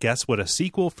had to guess what a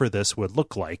sequel for this would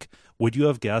look like, would you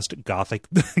have guessed Gothic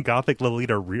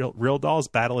Lolita real dolls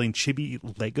battling chibi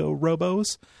Lego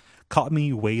robos? Caught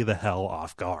me way the hell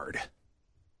off guard.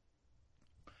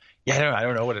 Yeah, I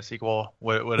don't know what a sequel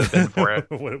would have been for it.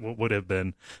 would have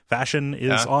been. Fashion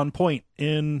is on point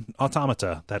in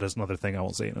Automata. That is another thing I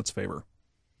will say in its favor.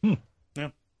 Yeah.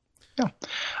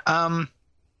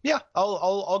 Yeah,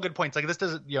 all good points. Like this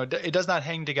doesn't, it does not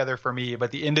hang together for me,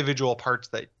 but the individual parts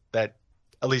that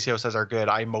Alicio says are good,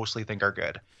 I mostly think are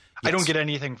good. Yes. I don't get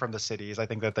anything from the cities. I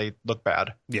think that they look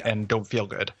bad and don't feel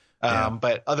good.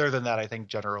 But other than that, I think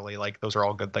generally like those are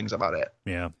all good things about it.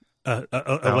 Yeah.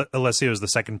 Alessio is the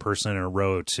second person in a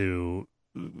row to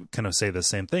kind of say the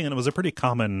same thing, and it was a pretty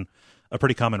common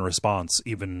response,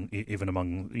 even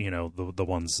among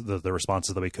the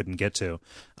responses that we couldn't get to.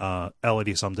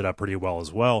 Elodie summed it up pretty well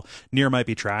as well. NieR might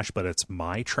be trash, but it's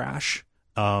my trash.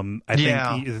 I think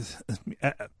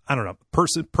I don't know.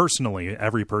 Personally,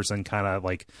 every person kind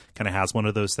of has one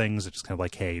of those things. It's just kind of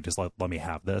like, hey, just let me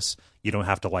have this. You don't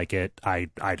have to like it. I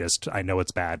know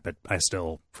it's bad, but I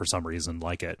still, for some reason,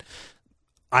 like it.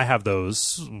 I have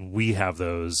those. We have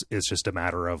those. It's just a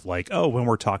matter of like, oh, when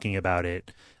we're talking about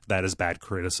it, that is bad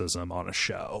criticism on a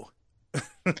show.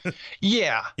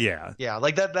 Yeah.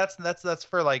 Like that's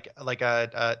for like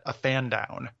a fan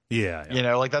down.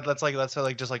 Yeah. Like that's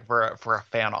just like for a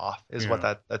fan off is what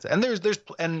that's. And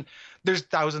there's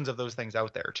thousands of those things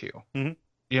out there too.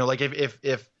 Mm-hmm. Like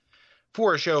if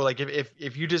for a show, like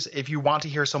if you want to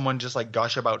hear someone just like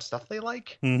gush about stuff they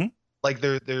like, mm-hmm. like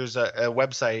there's a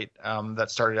website that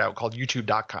started out called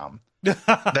youtube.com.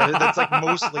 That's like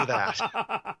mostly that,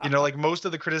 like most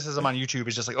of the criticism on YouTube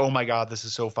is just like, oh my God, this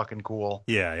is so fucking cool.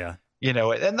 Yeah.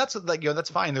 And that's like,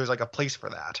 that's fine. There's like a place for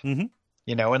that, mm-hmm.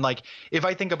 And like, if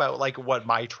I think about like what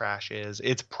my trash is,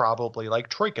 it's probably like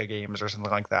Troika games or something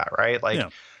like that. Right.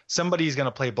 Like somebody's going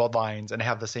to play Bloodlines and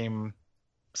have the same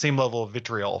level of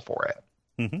vitriol for it.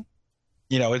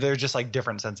 Mm-hmm. They're just like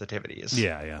different sensitivities.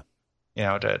 Yeah.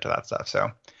 To that stuff.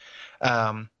 So,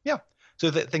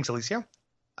 So thanks, Alicia.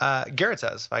 Garrett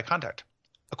says, by contact,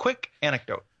 a quick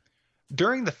anecdote.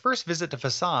 During the first visit to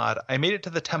Facade, I made it to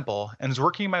the temple and was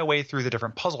working my way through the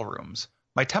different puzzle rooms.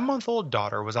 My 10-month-old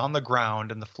daughter was on the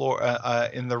ground in the floor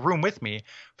in the room with me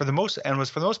was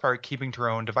for the most part keeping to her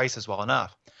own devices well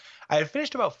enough. I had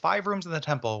finished about 5 rooms in the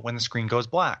temple when the screen goes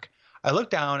black. I look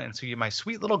down and see my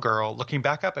sweet little girl looking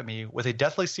back up at me with a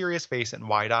deathly serious face and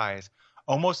wide eyes,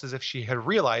 almost as if she had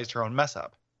realized her own mess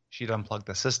up. She'd unplugged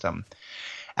the system.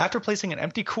 After placing an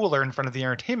empty cooler in front of the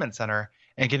entertainment center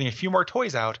and getting a few more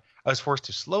toys out, I was forced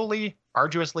to slowly,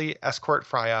 arduously escort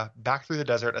Freya back through the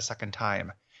desert a second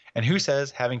time. And who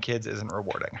says having kids isn't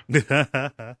rewarding?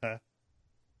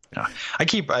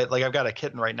 I've got a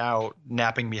kitten right now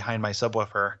napping behind my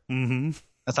subwoofer. Mm-hmm.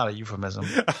 That's not a euphemism.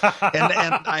 and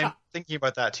I'm thinking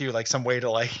about that too, like some way to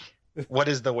like, what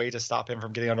is the way to stop him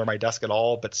from getting under my desk at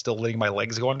all, but still letting my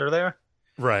legs go under there?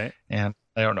 Right. And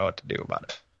I don't know what to do about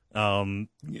it.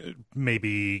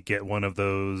 Maybe get one of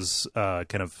those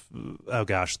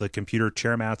the computer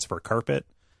chair mats for carpet,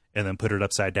 and then put it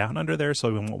upside down under there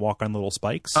so we won't walk on little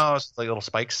spikes. Oh, it's like little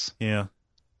spikes. Yeah,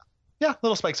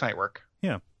 little spikes might work.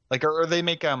 Yeah, like or they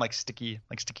make like sticky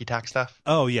tack stuff.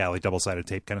 Oh yeah, like double-sided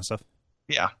tape kind of stuff.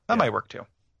 Yeah, that might work too.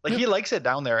 Like he likes it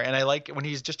down there, and I like when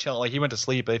he's just chilling. Like he went to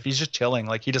sleep, but if he's just chilling,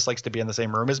 like he just likes to be in the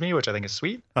same room as me, which I think is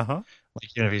sweet. Uh-huh. Like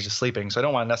if he's just sleeping, so I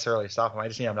don't want to necessarily stop him. I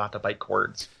just need him not to bite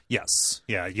cords. Yes,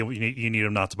 yeah, you need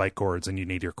him not to bite cords, and you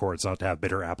need your cords not to have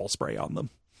bitter apple spray on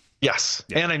them. Yes,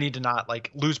 and I need to not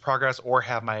like lose progress or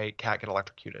have my cat get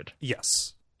electrocuted.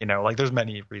 Yes, like there's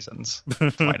many reasons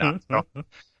why not. So,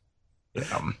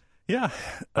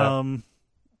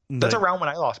 that's around when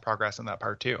I lost progress in that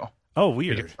part too. Oh,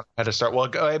 weird. I had to start. Well,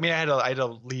 I mean, I had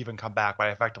to leave and come back, but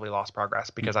I effectively lost progress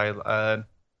because I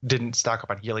didn't stock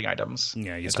up on healing items.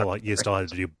 Yeah, you still had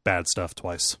to do bad stuff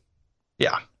twice.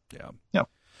 Yeah. Yeah.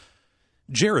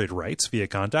 Jared writes via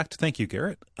contact. Thank you,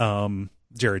 Garrett.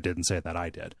 Jared didn't say that, I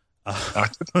did.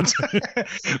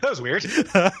 That was weird.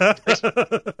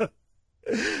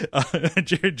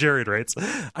 Jared writes,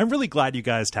 I'm really glad you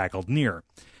guys tackled NieR.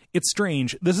 It's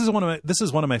strange. This is one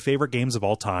of my favorite games of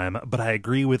all time, but I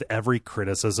agree with every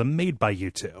criticism made by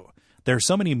you two. There are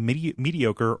so many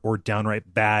mediocre or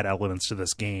downright bad elements to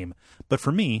this game, but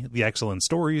for me, the excellent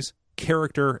stories,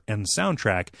 character, and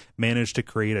soundtrack managed to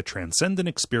create a transcendent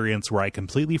experience where I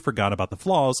completely forgot about the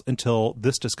flaws until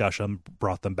this discussion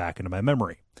brought them back into my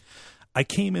memory. I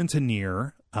came into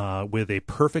NieR with a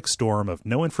perfect storm of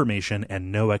no information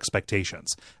and no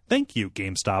expectations. Thank you,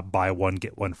 GameStop buy one,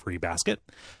 get one free basket.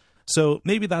 So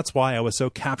maybe that's why I was so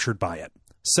captured by it.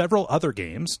 Several other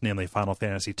games, namely Final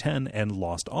Fantasy X and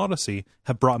Lost Odyssey,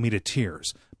 have brought me to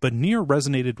tears, but NieR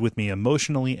resonated with me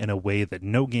emotionally in a way that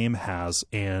no game has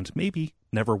and maybe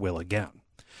never will again.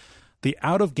 The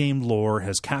out-of-game lore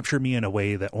has captured me in a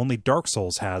way that only Dark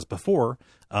Souls has before,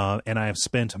 and I have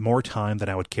spent more time than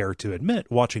I would care to admit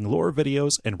watching lore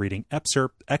videos and reading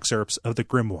excerpts of the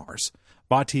grimoires.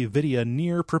 Bati Vidya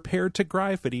NieR prepared to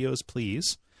cry videos,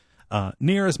 please.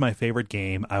 NieR is my favorite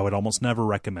game I would almost never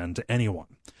recommend to anyone.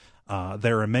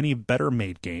 There are many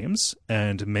better-made games,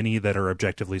 and many that are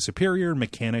objectively superior in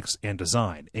mechanics and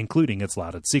design, including its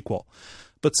lauded sequel.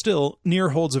 But still,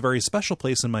 NieR holds a very special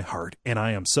place in my heart, and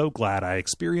I am so glad I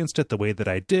experienced it the way that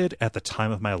I did at the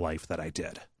time of my life that I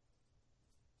did.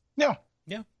 Yeah.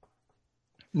 Yeah.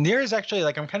 NieR is actually,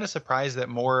 like, I'm kind of surprised that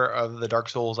more of the Dark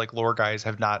Souls, like, lore guys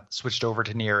have not switched over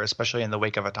to NieR, especially in the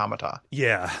wake of Automata.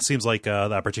 Yeah, seems like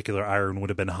that particular iron would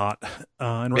have been hot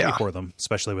and ready for them,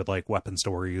 especially with, like, weapon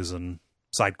stories and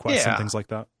side quests and things like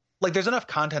that. Like, there's enough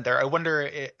content there. I wonder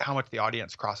how much the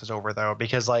audience crosses over, though,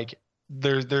 because, like,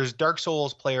 there's Dark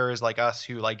Souls players like us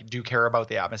who, like, do care about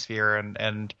the atmosphere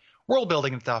and world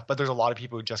building and stuff, but there's a lot of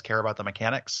people who just care about the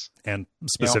mechanics. And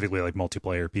specifically, like,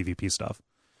 multiplayer PvP stuff.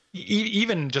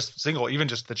 Even just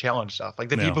the challenge stuff, like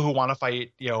the people who want to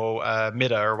fight,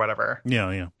 Mida or whatever.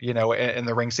 Yeah. In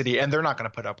the Ring City, and they're not going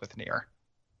to put up with NieR.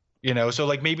 So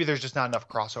like maybe there's just not enough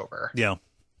crossover. Yeah.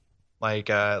 Like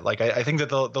I think that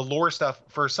the lore stuff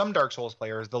for some Dark Souls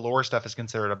players, the lore stuff is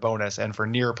considered a bonus, and for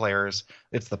NieR players,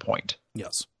 it's the point.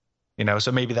 Yes.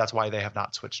 So maybe that's why they have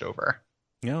not switched over.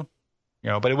 Yeah.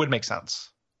 But it would make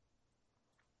sense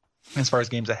as far as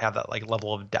games that have that like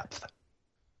level of depth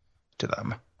to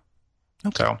them.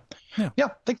 Okay.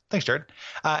 So, thanks, Jared.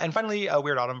 And finally,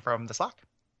 Weird Autumn from the Slack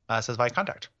says via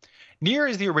contact. NieR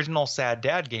is the original Sad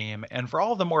Dad game, and for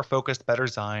all of the more focused, better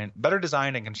designed,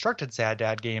 and constructed Sad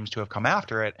Dad games to have come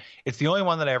after it, it's the only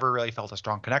one that I ever really felt a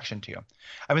strong connection to.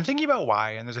 I've been thinking about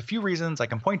why, and there's a few reasons I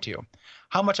can point to.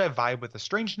 How much I vibe with the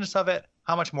strangeness of it,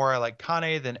 how much more I like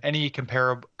Kane than any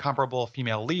comparable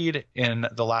female lead in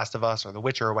The Last of Us or The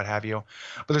Witcher or what have you.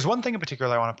 But there's one thing in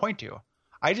particular I want to point to.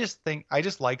 I just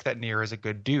like that NieR is a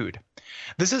good dude.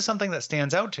 This is something that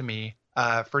stands out to me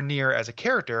for NieR as a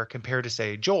character compared to,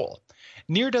 say, Joel.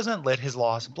 NieR doesn't let his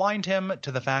loss blind him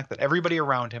to the fact that everybody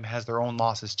around him has their own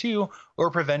losses too, or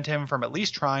prevent him from at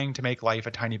least trying to make life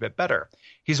a tiny bit better.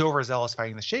 He's overzealous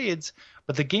fighting the shades,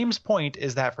 but the game's point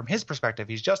is that from his perspective,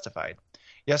 he's justified.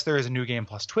 Yes, there is a new game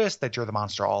plus twist that you're the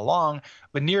monster all along,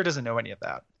 but NieR doesn't know any of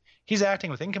that. He's acting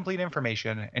with incomplete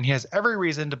information, and he has every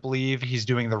reason to believe he's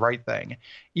doing the right thing,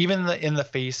 even in the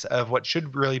face of what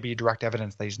should really be direct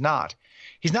evidence that he's not.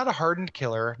 He's not a hardened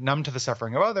killer, numb to the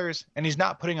suffering of others, and he's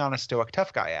not putting on a stoic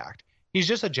tough guy act. He's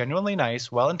just a genuinely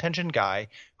nice, well-intentioned guy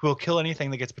who will kill anything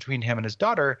that gets between him and his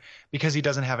daughter because he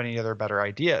doesn't have any other better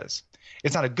ideas.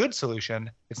 It's not a good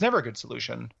solution. It's never a good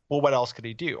solution. Well, what else could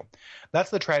he do? That's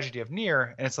the tragedy of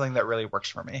NieR, and it's something that really works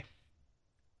for me.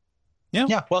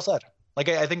 Yeah, well said. Like,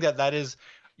 I think that is,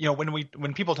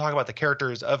 when people talk about the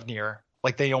characters of NieR,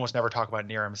 like they almost never talk about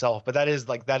NieR himself, but that is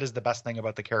the best thing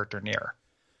about the character NieR.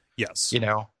 Yes.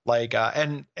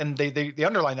 And they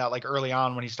underline that like early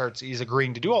on when he's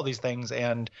agreeing to do all these things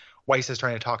and Weiss is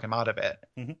trying to talk him out of it.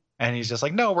 Mm-hmm. And he's just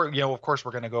like, no, of course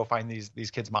we're going to go find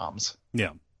these kids' moms.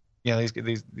 Yeah.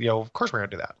 These of course we're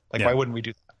going to do that. Like, why wouldn't we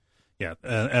do that? Yeah.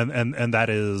 And that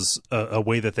is a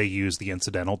way that they use the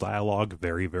incidental dialogue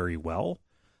very, very well.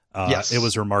 Yes. It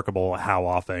was remarkable how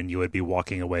often you would be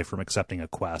walking away from accepting a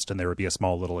quest and there would be a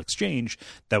small little exchange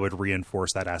that would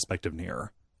reinforce that aspect of NieR.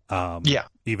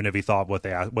 Even if he thought what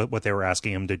they were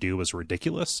asking him to do was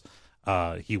ridiculous,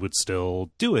 he would still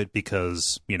do it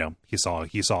because, he saw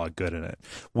a good in it.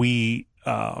 We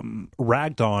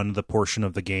ragged on the portion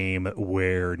of the game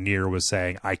where NieR was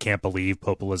saying, I can't believe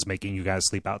Popola is making you guys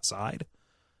sleep outside.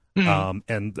 Mm-hmm.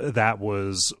 And that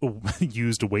was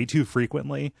used way too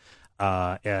frequently.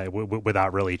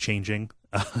 without really changing.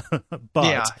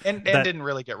 But and didn't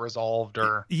really get resolved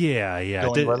or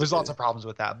there's lots of problems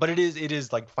with that, but it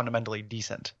is like fundamentally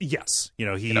decent. Yes,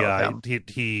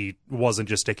 he wasn't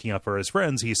just sticking up for his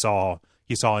friends. He saw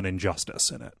an injustice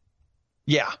in it.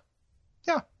 Yeah,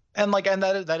 and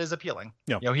that is appealing.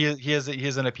 Yeah, he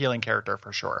is an appealing character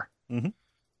for sure. Mm-hmm.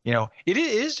 It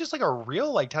is just like a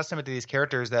real like testament to these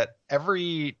characters that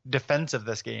every defense of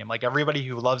this game, like everybody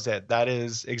who loves it, that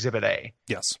is Exhibit A.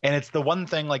 Yes. And it's the one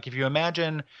thing, like if you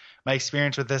imagine my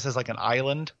experience with this as like an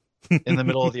island in the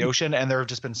middle of the ocean, and there have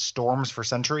just been storms for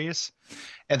centuries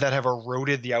and that have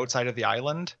eroded the outside of the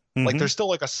island. Mm-hmm. Like there's still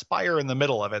like a spire in the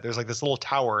middle of it. There's like this little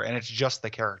tower and it's just the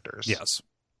characters. Yes.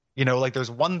 Like there's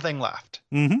one thing left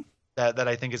mm-hmm. that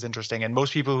I think is interesting. And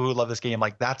most people who love this game,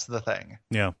 like that's the thing.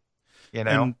 Yeah.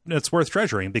 And it's worth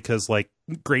treasuring because, like,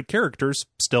 great characters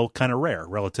still kind of rare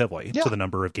relatively to the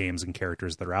number of games and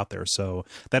characters that are out there. So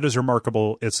that is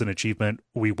remarkable. It's an achievement.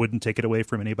 We wouldn't take it away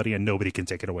from anybody, and nobody can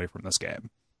take it away from this game.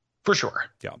 For sure.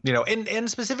 Yeah. And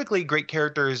specifically great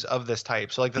characters of this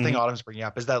type. So, like, the mm-hmm. thing Autumn's bringing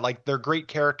up is that, like, they're great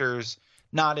characters,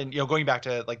 not in, going back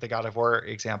to, like, the God of War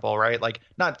example, right? Like,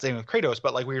 not saying with Kratos,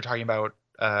 but, like, we were talking about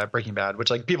Breaking Bad, which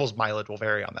like people's mileage will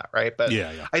vary on that, right? But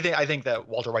I think that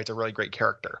Walter White's a really great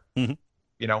character. Mm-hmm.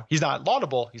 He's not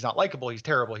laudable, he's not likable, he's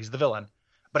terrible, he's the villain,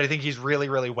 but I think he's really,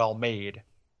 really well made.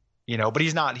 But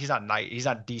he's not nice, he's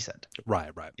not decent.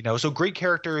 Right. So great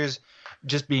characters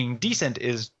just being decent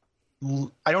is,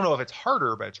 I don't know if it's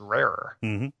harder, but it's rarer.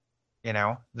 Mm-hmm.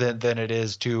 Than it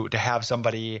is to have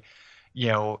somebody,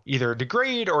 either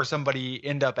degrade or somebody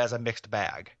end up as a mixed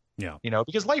bag. Yeah.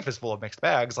 Because life is full of mixed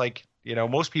bags. Like,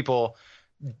 most people,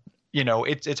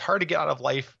 it's hard to get out of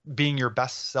life being your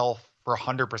best self for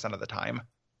 100% of the time.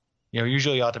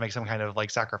 Usually you ought to make some kind of like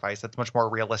sacrifice that's much more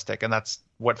realistic. And that's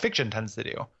what fiction tends to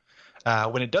do.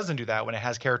 When it doesn't do that, when it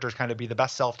has characters kind of be the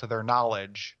best self to their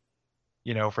knowledge,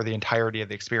 for the entirety of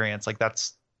the experience, like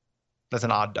that's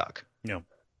an odd duck. Yeah.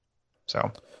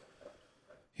 So.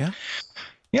 Yeah.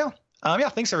 Yeah.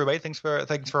 Thanks everybody. Thanks for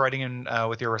writing in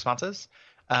with your responses.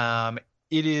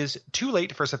 It is too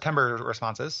late for September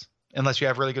responses unless you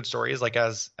have really good stories, like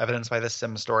as evidenced by this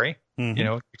Sim story. Mm-hmm.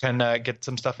 You can get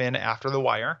some stuff in after the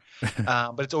wire,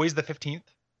 but it's always the 15th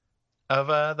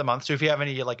of the month. So if you have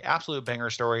any like absolute banger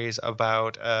stories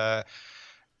about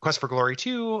Quest for Glory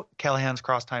 2, Callahan's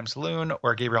Cross Time Saloon,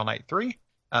 or Gabriel Knight 3,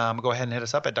 go ahead and hit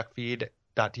us up at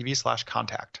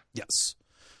duckfeed.tv/contact. Yes.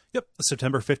 Yep,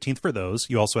 September 15th for those.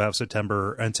 You also have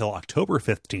September until October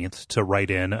 15th to write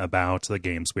in about the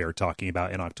games we are talking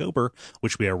about in October,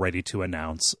 which we are ready to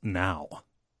announce now.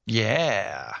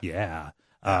 Yeah. Yeah.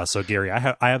 So, Gary,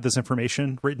 I have this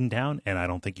information written down, and I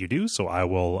don't think you do, so I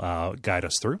will guide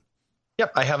us through.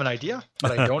 Yep, I have an idea,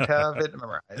 but I don't have it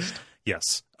memorized.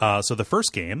 Yes. So the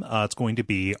first game, it's going to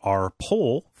be our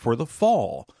poll for the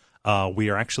fall. We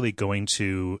are actually going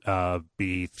to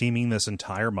be theming this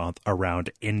entire month around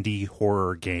indie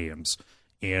horror games,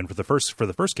 and for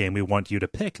the first game, we want you to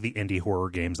pick the indie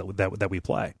horror games that we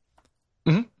play.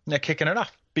 Mm-hmm. Yeah, kicking it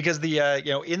off because the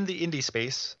in the indie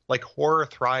space, like horror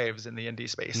thrives in the indie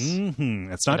space.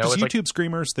 Mm-hmm. It's not just YouTube like,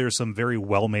 screamers. There's some very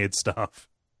well made stuff.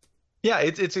 Yeah,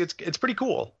 it's pretty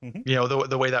cool. Mm-hmm.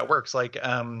 The way that works. Like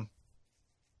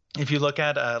if you look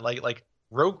at like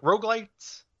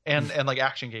roguelites. And like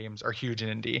action games are huge in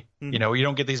indie. Mm-hmm. You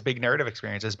don't get these big narrative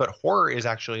experiences, but horror is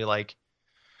actually like,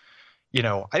 I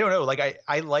don't know, like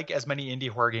I like as many indie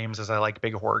horror games as I like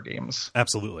big horror games.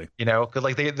 Absolutely. Because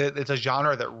like it's a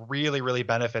genre that really, really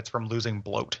benefits from losing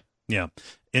bloat. Yeah.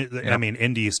 I mean,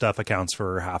 indie stuff accounts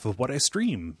for half of what I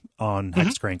stream on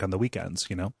Hexcrank on the weekends,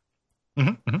 Mm-hmm.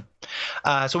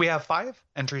 Mm-hmm. So we have 5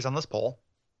 entries on this poll,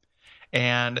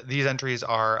 and these entries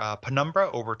are Penumbra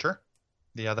Overture.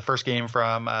 The first game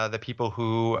from the people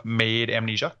who made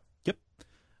Amnesia. Yep.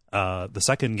 The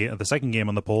second game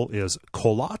on the poll is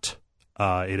Kolot.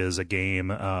 It is a game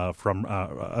from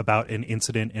about an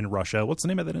incident in Russia. What's the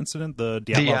name of that incident? The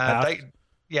Dyatlov Pass.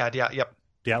 Yep.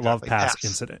 Dyatlov Pass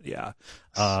incident. Yeah.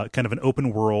 Kind of an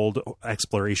open world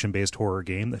exploration based horror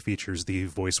game that features the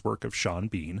voice work of Sean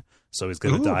Bean. So he's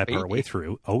going to die our way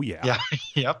through. Oh yeah. Yeah.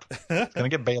 Yep. It's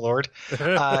going to get Baylord.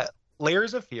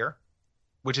 Layers of Fear,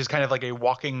 which is kind of like a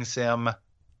walking sim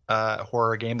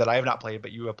horror game that I have not played,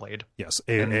 but you have played. Yes,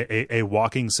 a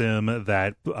walking sim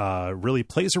that really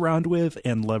plays around with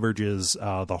and leverages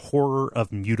the horror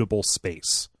of mutable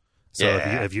space. So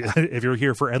if you're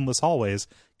here for endless hallways,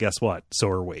 guess what? So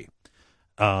are we.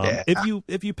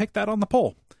 If you pick that on the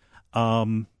poll.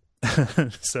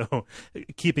 So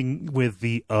keeping with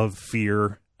the of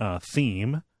fear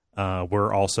theme,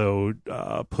 we're also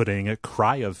putting a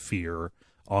Cry of Fear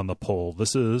on the poll.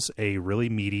 This is a really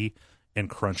meaty and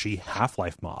crunchy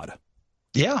Half-Life mod.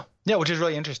 Yeah, which is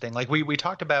really interesting. Like we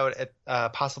talked about it,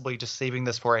 possibly just saving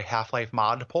this for a Half-Life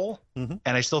mod poll, and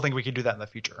I still think we could do that in the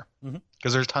future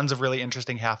because there's tons of really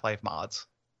interesting Half-Life mods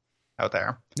out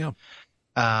there. Yeah.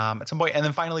 At some point, and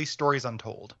then finally, Stories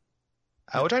Untold,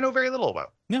 which I know very little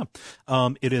about. Yeah,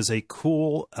 it is a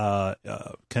cool, cool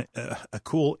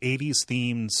 '80s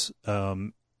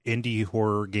themed indie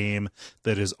horror game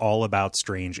that is all about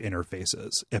strange interfaces.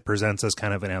 It presents as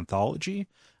kind of an anthology,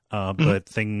 but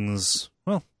things,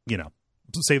 well, you know,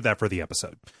 save that for the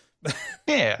episode.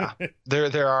 Yeah,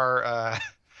 there are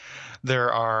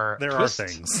twists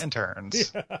things and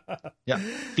turns. Yeah,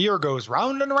 fear goes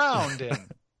round and round in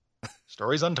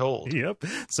Stories Untold. Yep.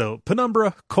 So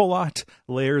Penumbra, Kolot,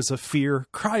 Layers of Fear,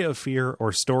 Cry of Fear,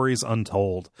 or Stories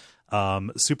Untold.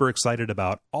 Super excited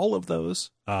about all of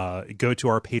those. Go to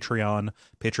our Patreon,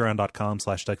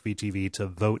 patreon.com/duckfeedtv to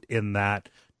vote in that.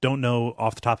 Don't know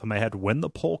off the top of my head when the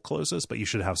poll closes, but you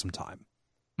should have some time.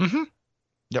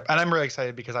 Yep. And I'm really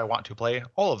excited because I want to play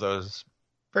all of those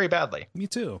very badly. Me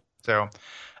too. So,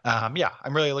 yeah,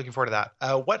 I'm really looking forward to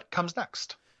that. What comes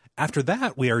next? After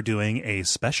that, we are doing a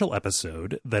special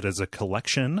episode that is a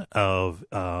collection of,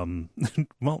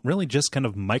 well, really just kind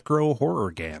of micro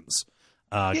horror games.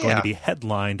 Going to be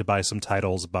headlined by some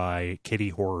titles by Kitty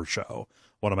Horror Show,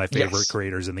 one of my favorite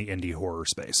creators in the indie horror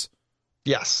space.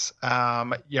 Yes.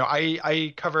 You know,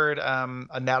 I covered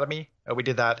Anatomy. We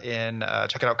did that in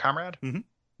Check It Out, Comrade.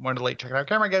 Wanted to Check It Out,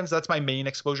 Comrade again. So that's my main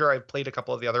exposure. I've played a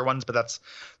couple of the other ones, but that's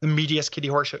the meatiest Kitty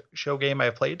Horror Show game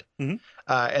I've played. And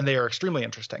they are extremely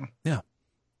interesting. Yeah.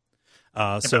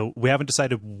 So we haven't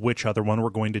decided which other one we're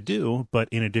going to do, but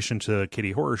in addition to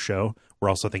Kitty Horror Show, we're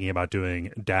also thinking about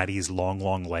doing Daddy's Long,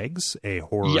 Long Legs, a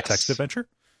horror text adventure.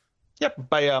 Yep,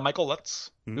 by Michael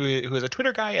Lutz, who is a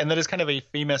Twitter guy, and that is kind of a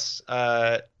famous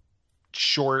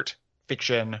short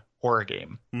fiction horror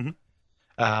game.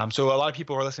 So a lot of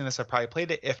people who are listening to this have probably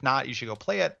played it. If not, you should go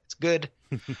play it. It's good.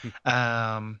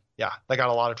 Yeah, they got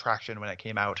a lot of traction when it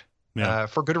came out,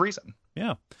 for good reason.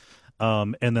 Yeah.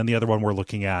 And then the other one we're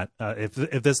looking at, if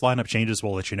this lineup changes,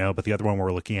 we'll let you know. But the other one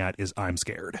we're looking at is I'm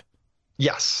Scared.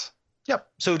 Yes. Yep.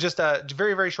 So just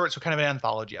very, very short. So kind of an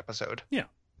anthology episode. Yeah.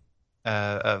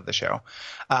 Of the show.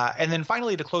 And then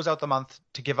finally, to close out the month,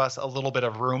 to give us a little bit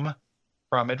of room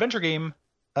from Adventure Game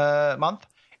month,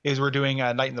 is we're doing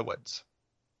Night in the Woods.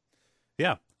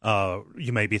 Yeah.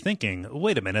 You may be thinking,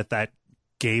 wait a minute, that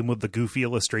game with the goofy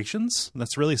illustrations?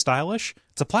 That's really stylish.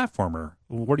 It's a platformer.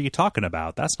 What are you talking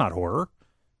about? That's not horror.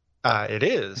 It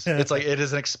is. It's like it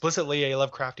is an explicitly a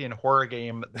Lovecraftian horror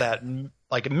game that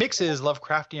like mixes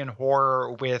Lovecraftian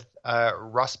horror with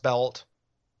Rust Belt,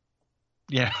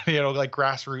 you know, like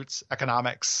grassroots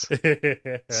economics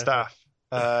stuff.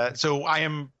 So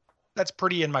that's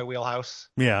pretty in my wheelhouse.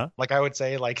 Yeah. Like I would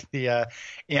say like the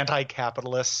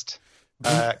anti-capitalist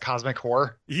cosmic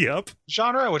horror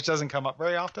genre, which doesn't come up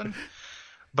very often.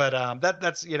 But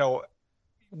that's, you know,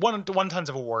 won tons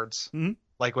of awards.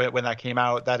 Like when that came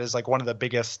out, that is like one of the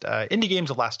biggest indie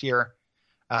games of last year,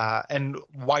 and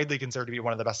widely considered to be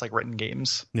one of the best like written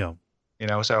games. Yeah. You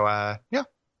know, so yeah.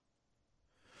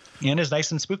 And is nice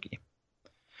and spooky.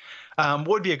 What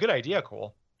would be a good idea,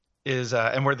 Cole, is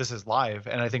and where this is live,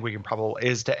 and I think we can probably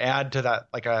is to add to that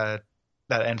like that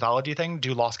anthology thing,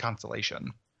 do Lost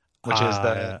Constellation, which is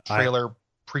the trailer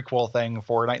prequel thing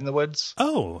for Night in the Woods.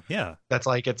 Oh yeah, that's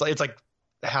like it's like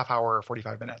a half hour,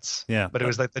 45 minutes. Yeah, but it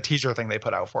was like the teaser thing they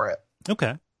put out for it.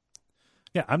 Okay.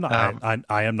 Yeah, I'm not.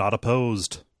 I am not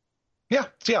opposed. Yeah,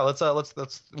 so yeah.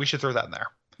 Let's we should throw that in there.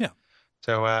 Yeah.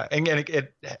 So and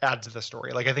it adds to the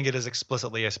story. Like I think it is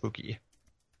explicitly a spooky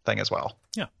thing as well.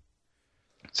 Yeah.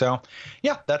 So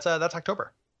yeah, that's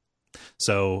October.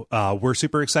 So we're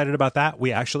super excited about that.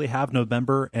 We actually have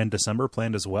November and December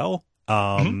planned as well.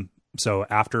 So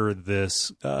after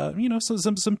this, you know,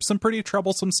 some pretty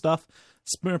troublesome stuff,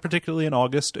 particularly in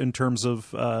August in terms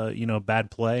of, you know, bad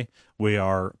play, we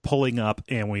are pulling up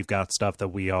and we've got stuff that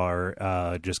we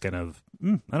are just kind of, I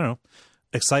don't know,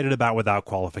 excited about without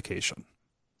qualification.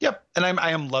 Yep. And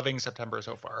I am loving September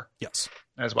so far. Yes.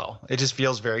 As well. It just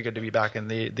feels very good to be back in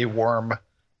the warm,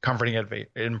 comforting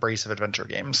embrace of adventure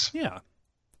games. Yeah.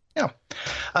 Yeah.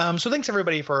 So thanks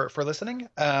everybody for listening.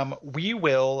 We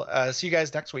will see you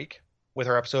guys next week with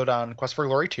our episode on Quest for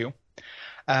Glory 2.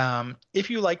 If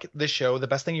you like this show, the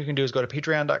best thing you can do is go to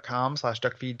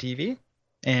patreon.com/duckfeedtv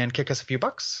and kick us a few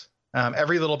bucks.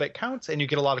 Every little bit counts and you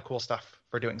get a lot of cool stuff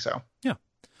for doing so. Yeah.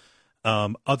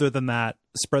 Other than that,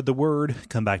 spread the word,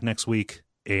 come back next week.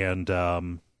 And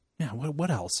yeah, what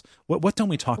else? What don't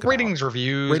we talk about? Ratings,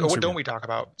 reviews. What don't we talk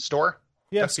about? Store?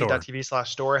 Yeah,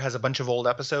 duckfeed.tv/store has a bunch of old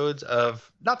episodes of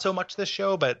not so much this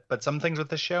show, but some things with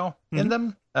this show in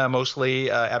them, mostly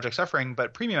Abject Suffering,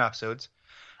 but premium episodes.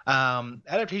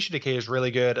 Adaptation Decay is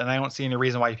really good, and I don't see any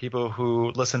reason why people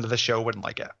who listen to this show wouldn't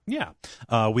like it. Yeah.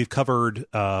 We've covered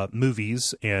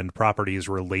movies and properties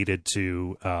related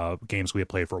to games we have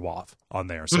played for WoW on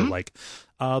there. So like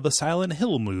the Silent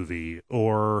Hill movie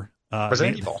or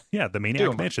Resident Evil. Yeah, the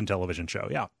Maniac Mansion television show.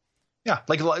 Yeah. Yeah,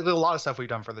 like a lot of stuff we've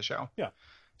done for the show. Yeah.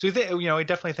 So I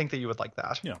definitely think that you would like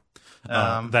that. Yeah.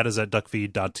 That is at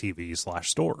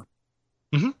duckfeed.tv/store.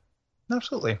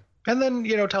 Absolutely. And then,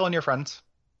 telling your friends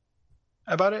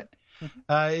about it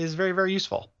is very, very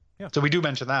useful. Yeah. So we do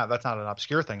mention that. That's not an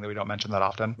obscure thing that we don't mention that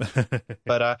often.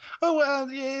 But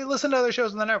listen to other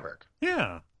shows on the network.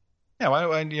 Yeah. Yeah.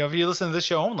 Why, if you listen to this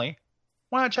show only,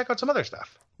 why not check out some other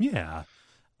stuff? Yeah.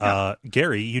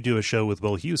 Gary, you do a show with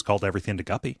Will Hughes called Everything to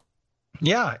Guppy.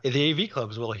 Yeah, the AV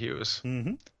Club's Will Hughes.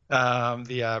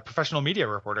 The professional media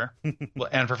reporter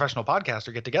and professional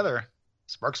podcaster get together.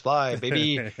 Sparks fly,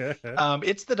 baby.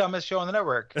 It's the dumbest show on the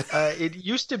network. It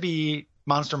used to be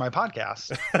Monster My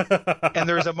Podcast. And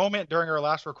there was a moment during our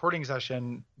last recording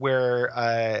session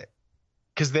where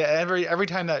because every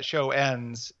time that show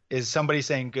ends is somebody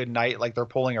saying good night like they're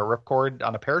pulling a ripcord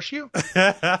on a parachute. It's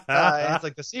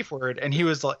like the safe word. And he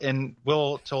was, and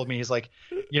Will told me, he's like,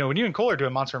 when you and Cole are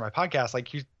doing Monster My Podcast, like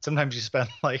sometimes you spend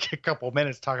like a couple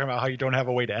minutes talking about how you don't have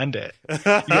a way to end it. You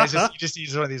guys you just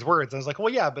use one of these words. I was like,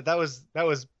 well, yeah, but that was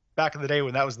back in the day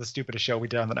when that was the stupidest show we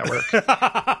did on the network.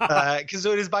 Because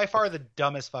it is by far the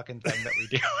dumbest fucking thing that we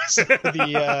do. So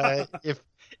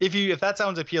if that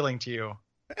sounds appealing to you,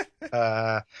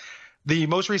 the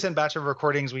most recent batch of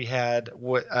recordings we had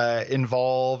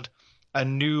involved a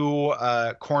new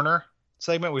corner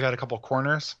segment. We've had a couple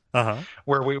corners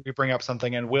where we bring up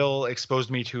something, and Will exposed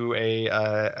me to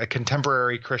a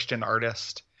contemporary Christian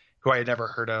artist who I had never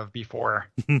heard of before.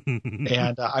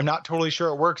 And I'm not totally sure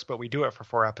it works, but we do it for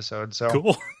 4 episodes. So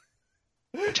cool.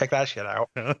 Check that shit out.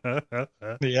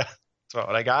 Yeah, that's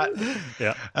what I got.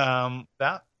 Yeah.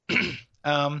 That.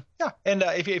 Yeah. And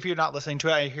if you're not listening to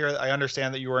it, I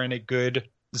understand that you are in a good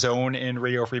zone in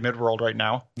Radio Free Midworld right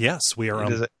now. Yes, we are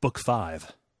on book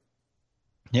 5.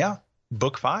 Yeah.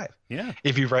 Book 5. Yeah.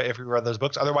 If you read those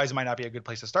books, otherwise it might not be a good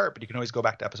place to start, but you can always go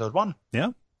back to episode 1. Yeah.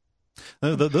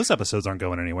 Those episodes aren't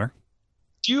going anywhere.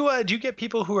 Do you get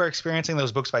people who are experiencing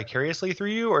those books vicariously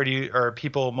through you, or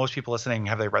most people listening,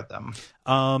 have they read them?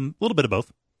 A little bit of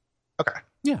both. Okay.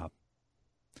 Yeah.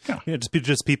 Yeah,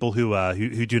 just people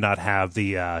who do not have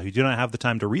the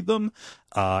time to read them,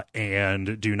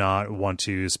 and do not want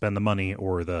to spend the money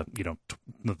or the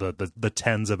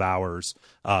tens of hours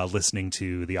listening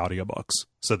to the audiobooks.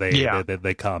 So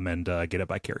they come and get it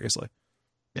vicariously.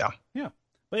 Yeah. Yeah.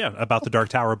 But yeah, about the Dark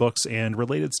Tower books and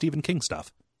related Stephen King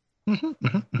stuff. Yeah,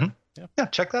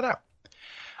 check that out.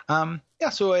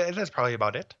 So that's probably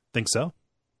about it. Think so.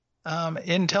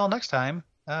 Until next time.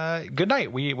 Good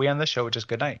night. We end the show with just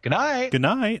good night. Good night. Good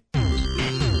night.